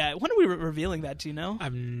good. Yeah. When are we revealing that? Do you know? I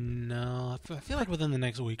feel like within the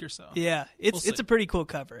next week or so. Yeah, it's a pretty cool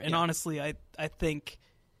cover. And honestly, I think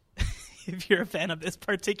if you're a fan of this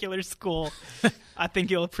particular school, I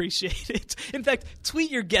think you'll appreciate it. In fact,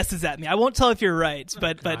 tweet your guesses at me. I won't tell if you're right,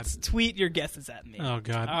 but tweet your guesses at me. Oh,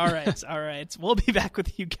 God. All right. We'll be back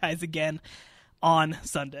with you guys again on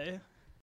Sunday.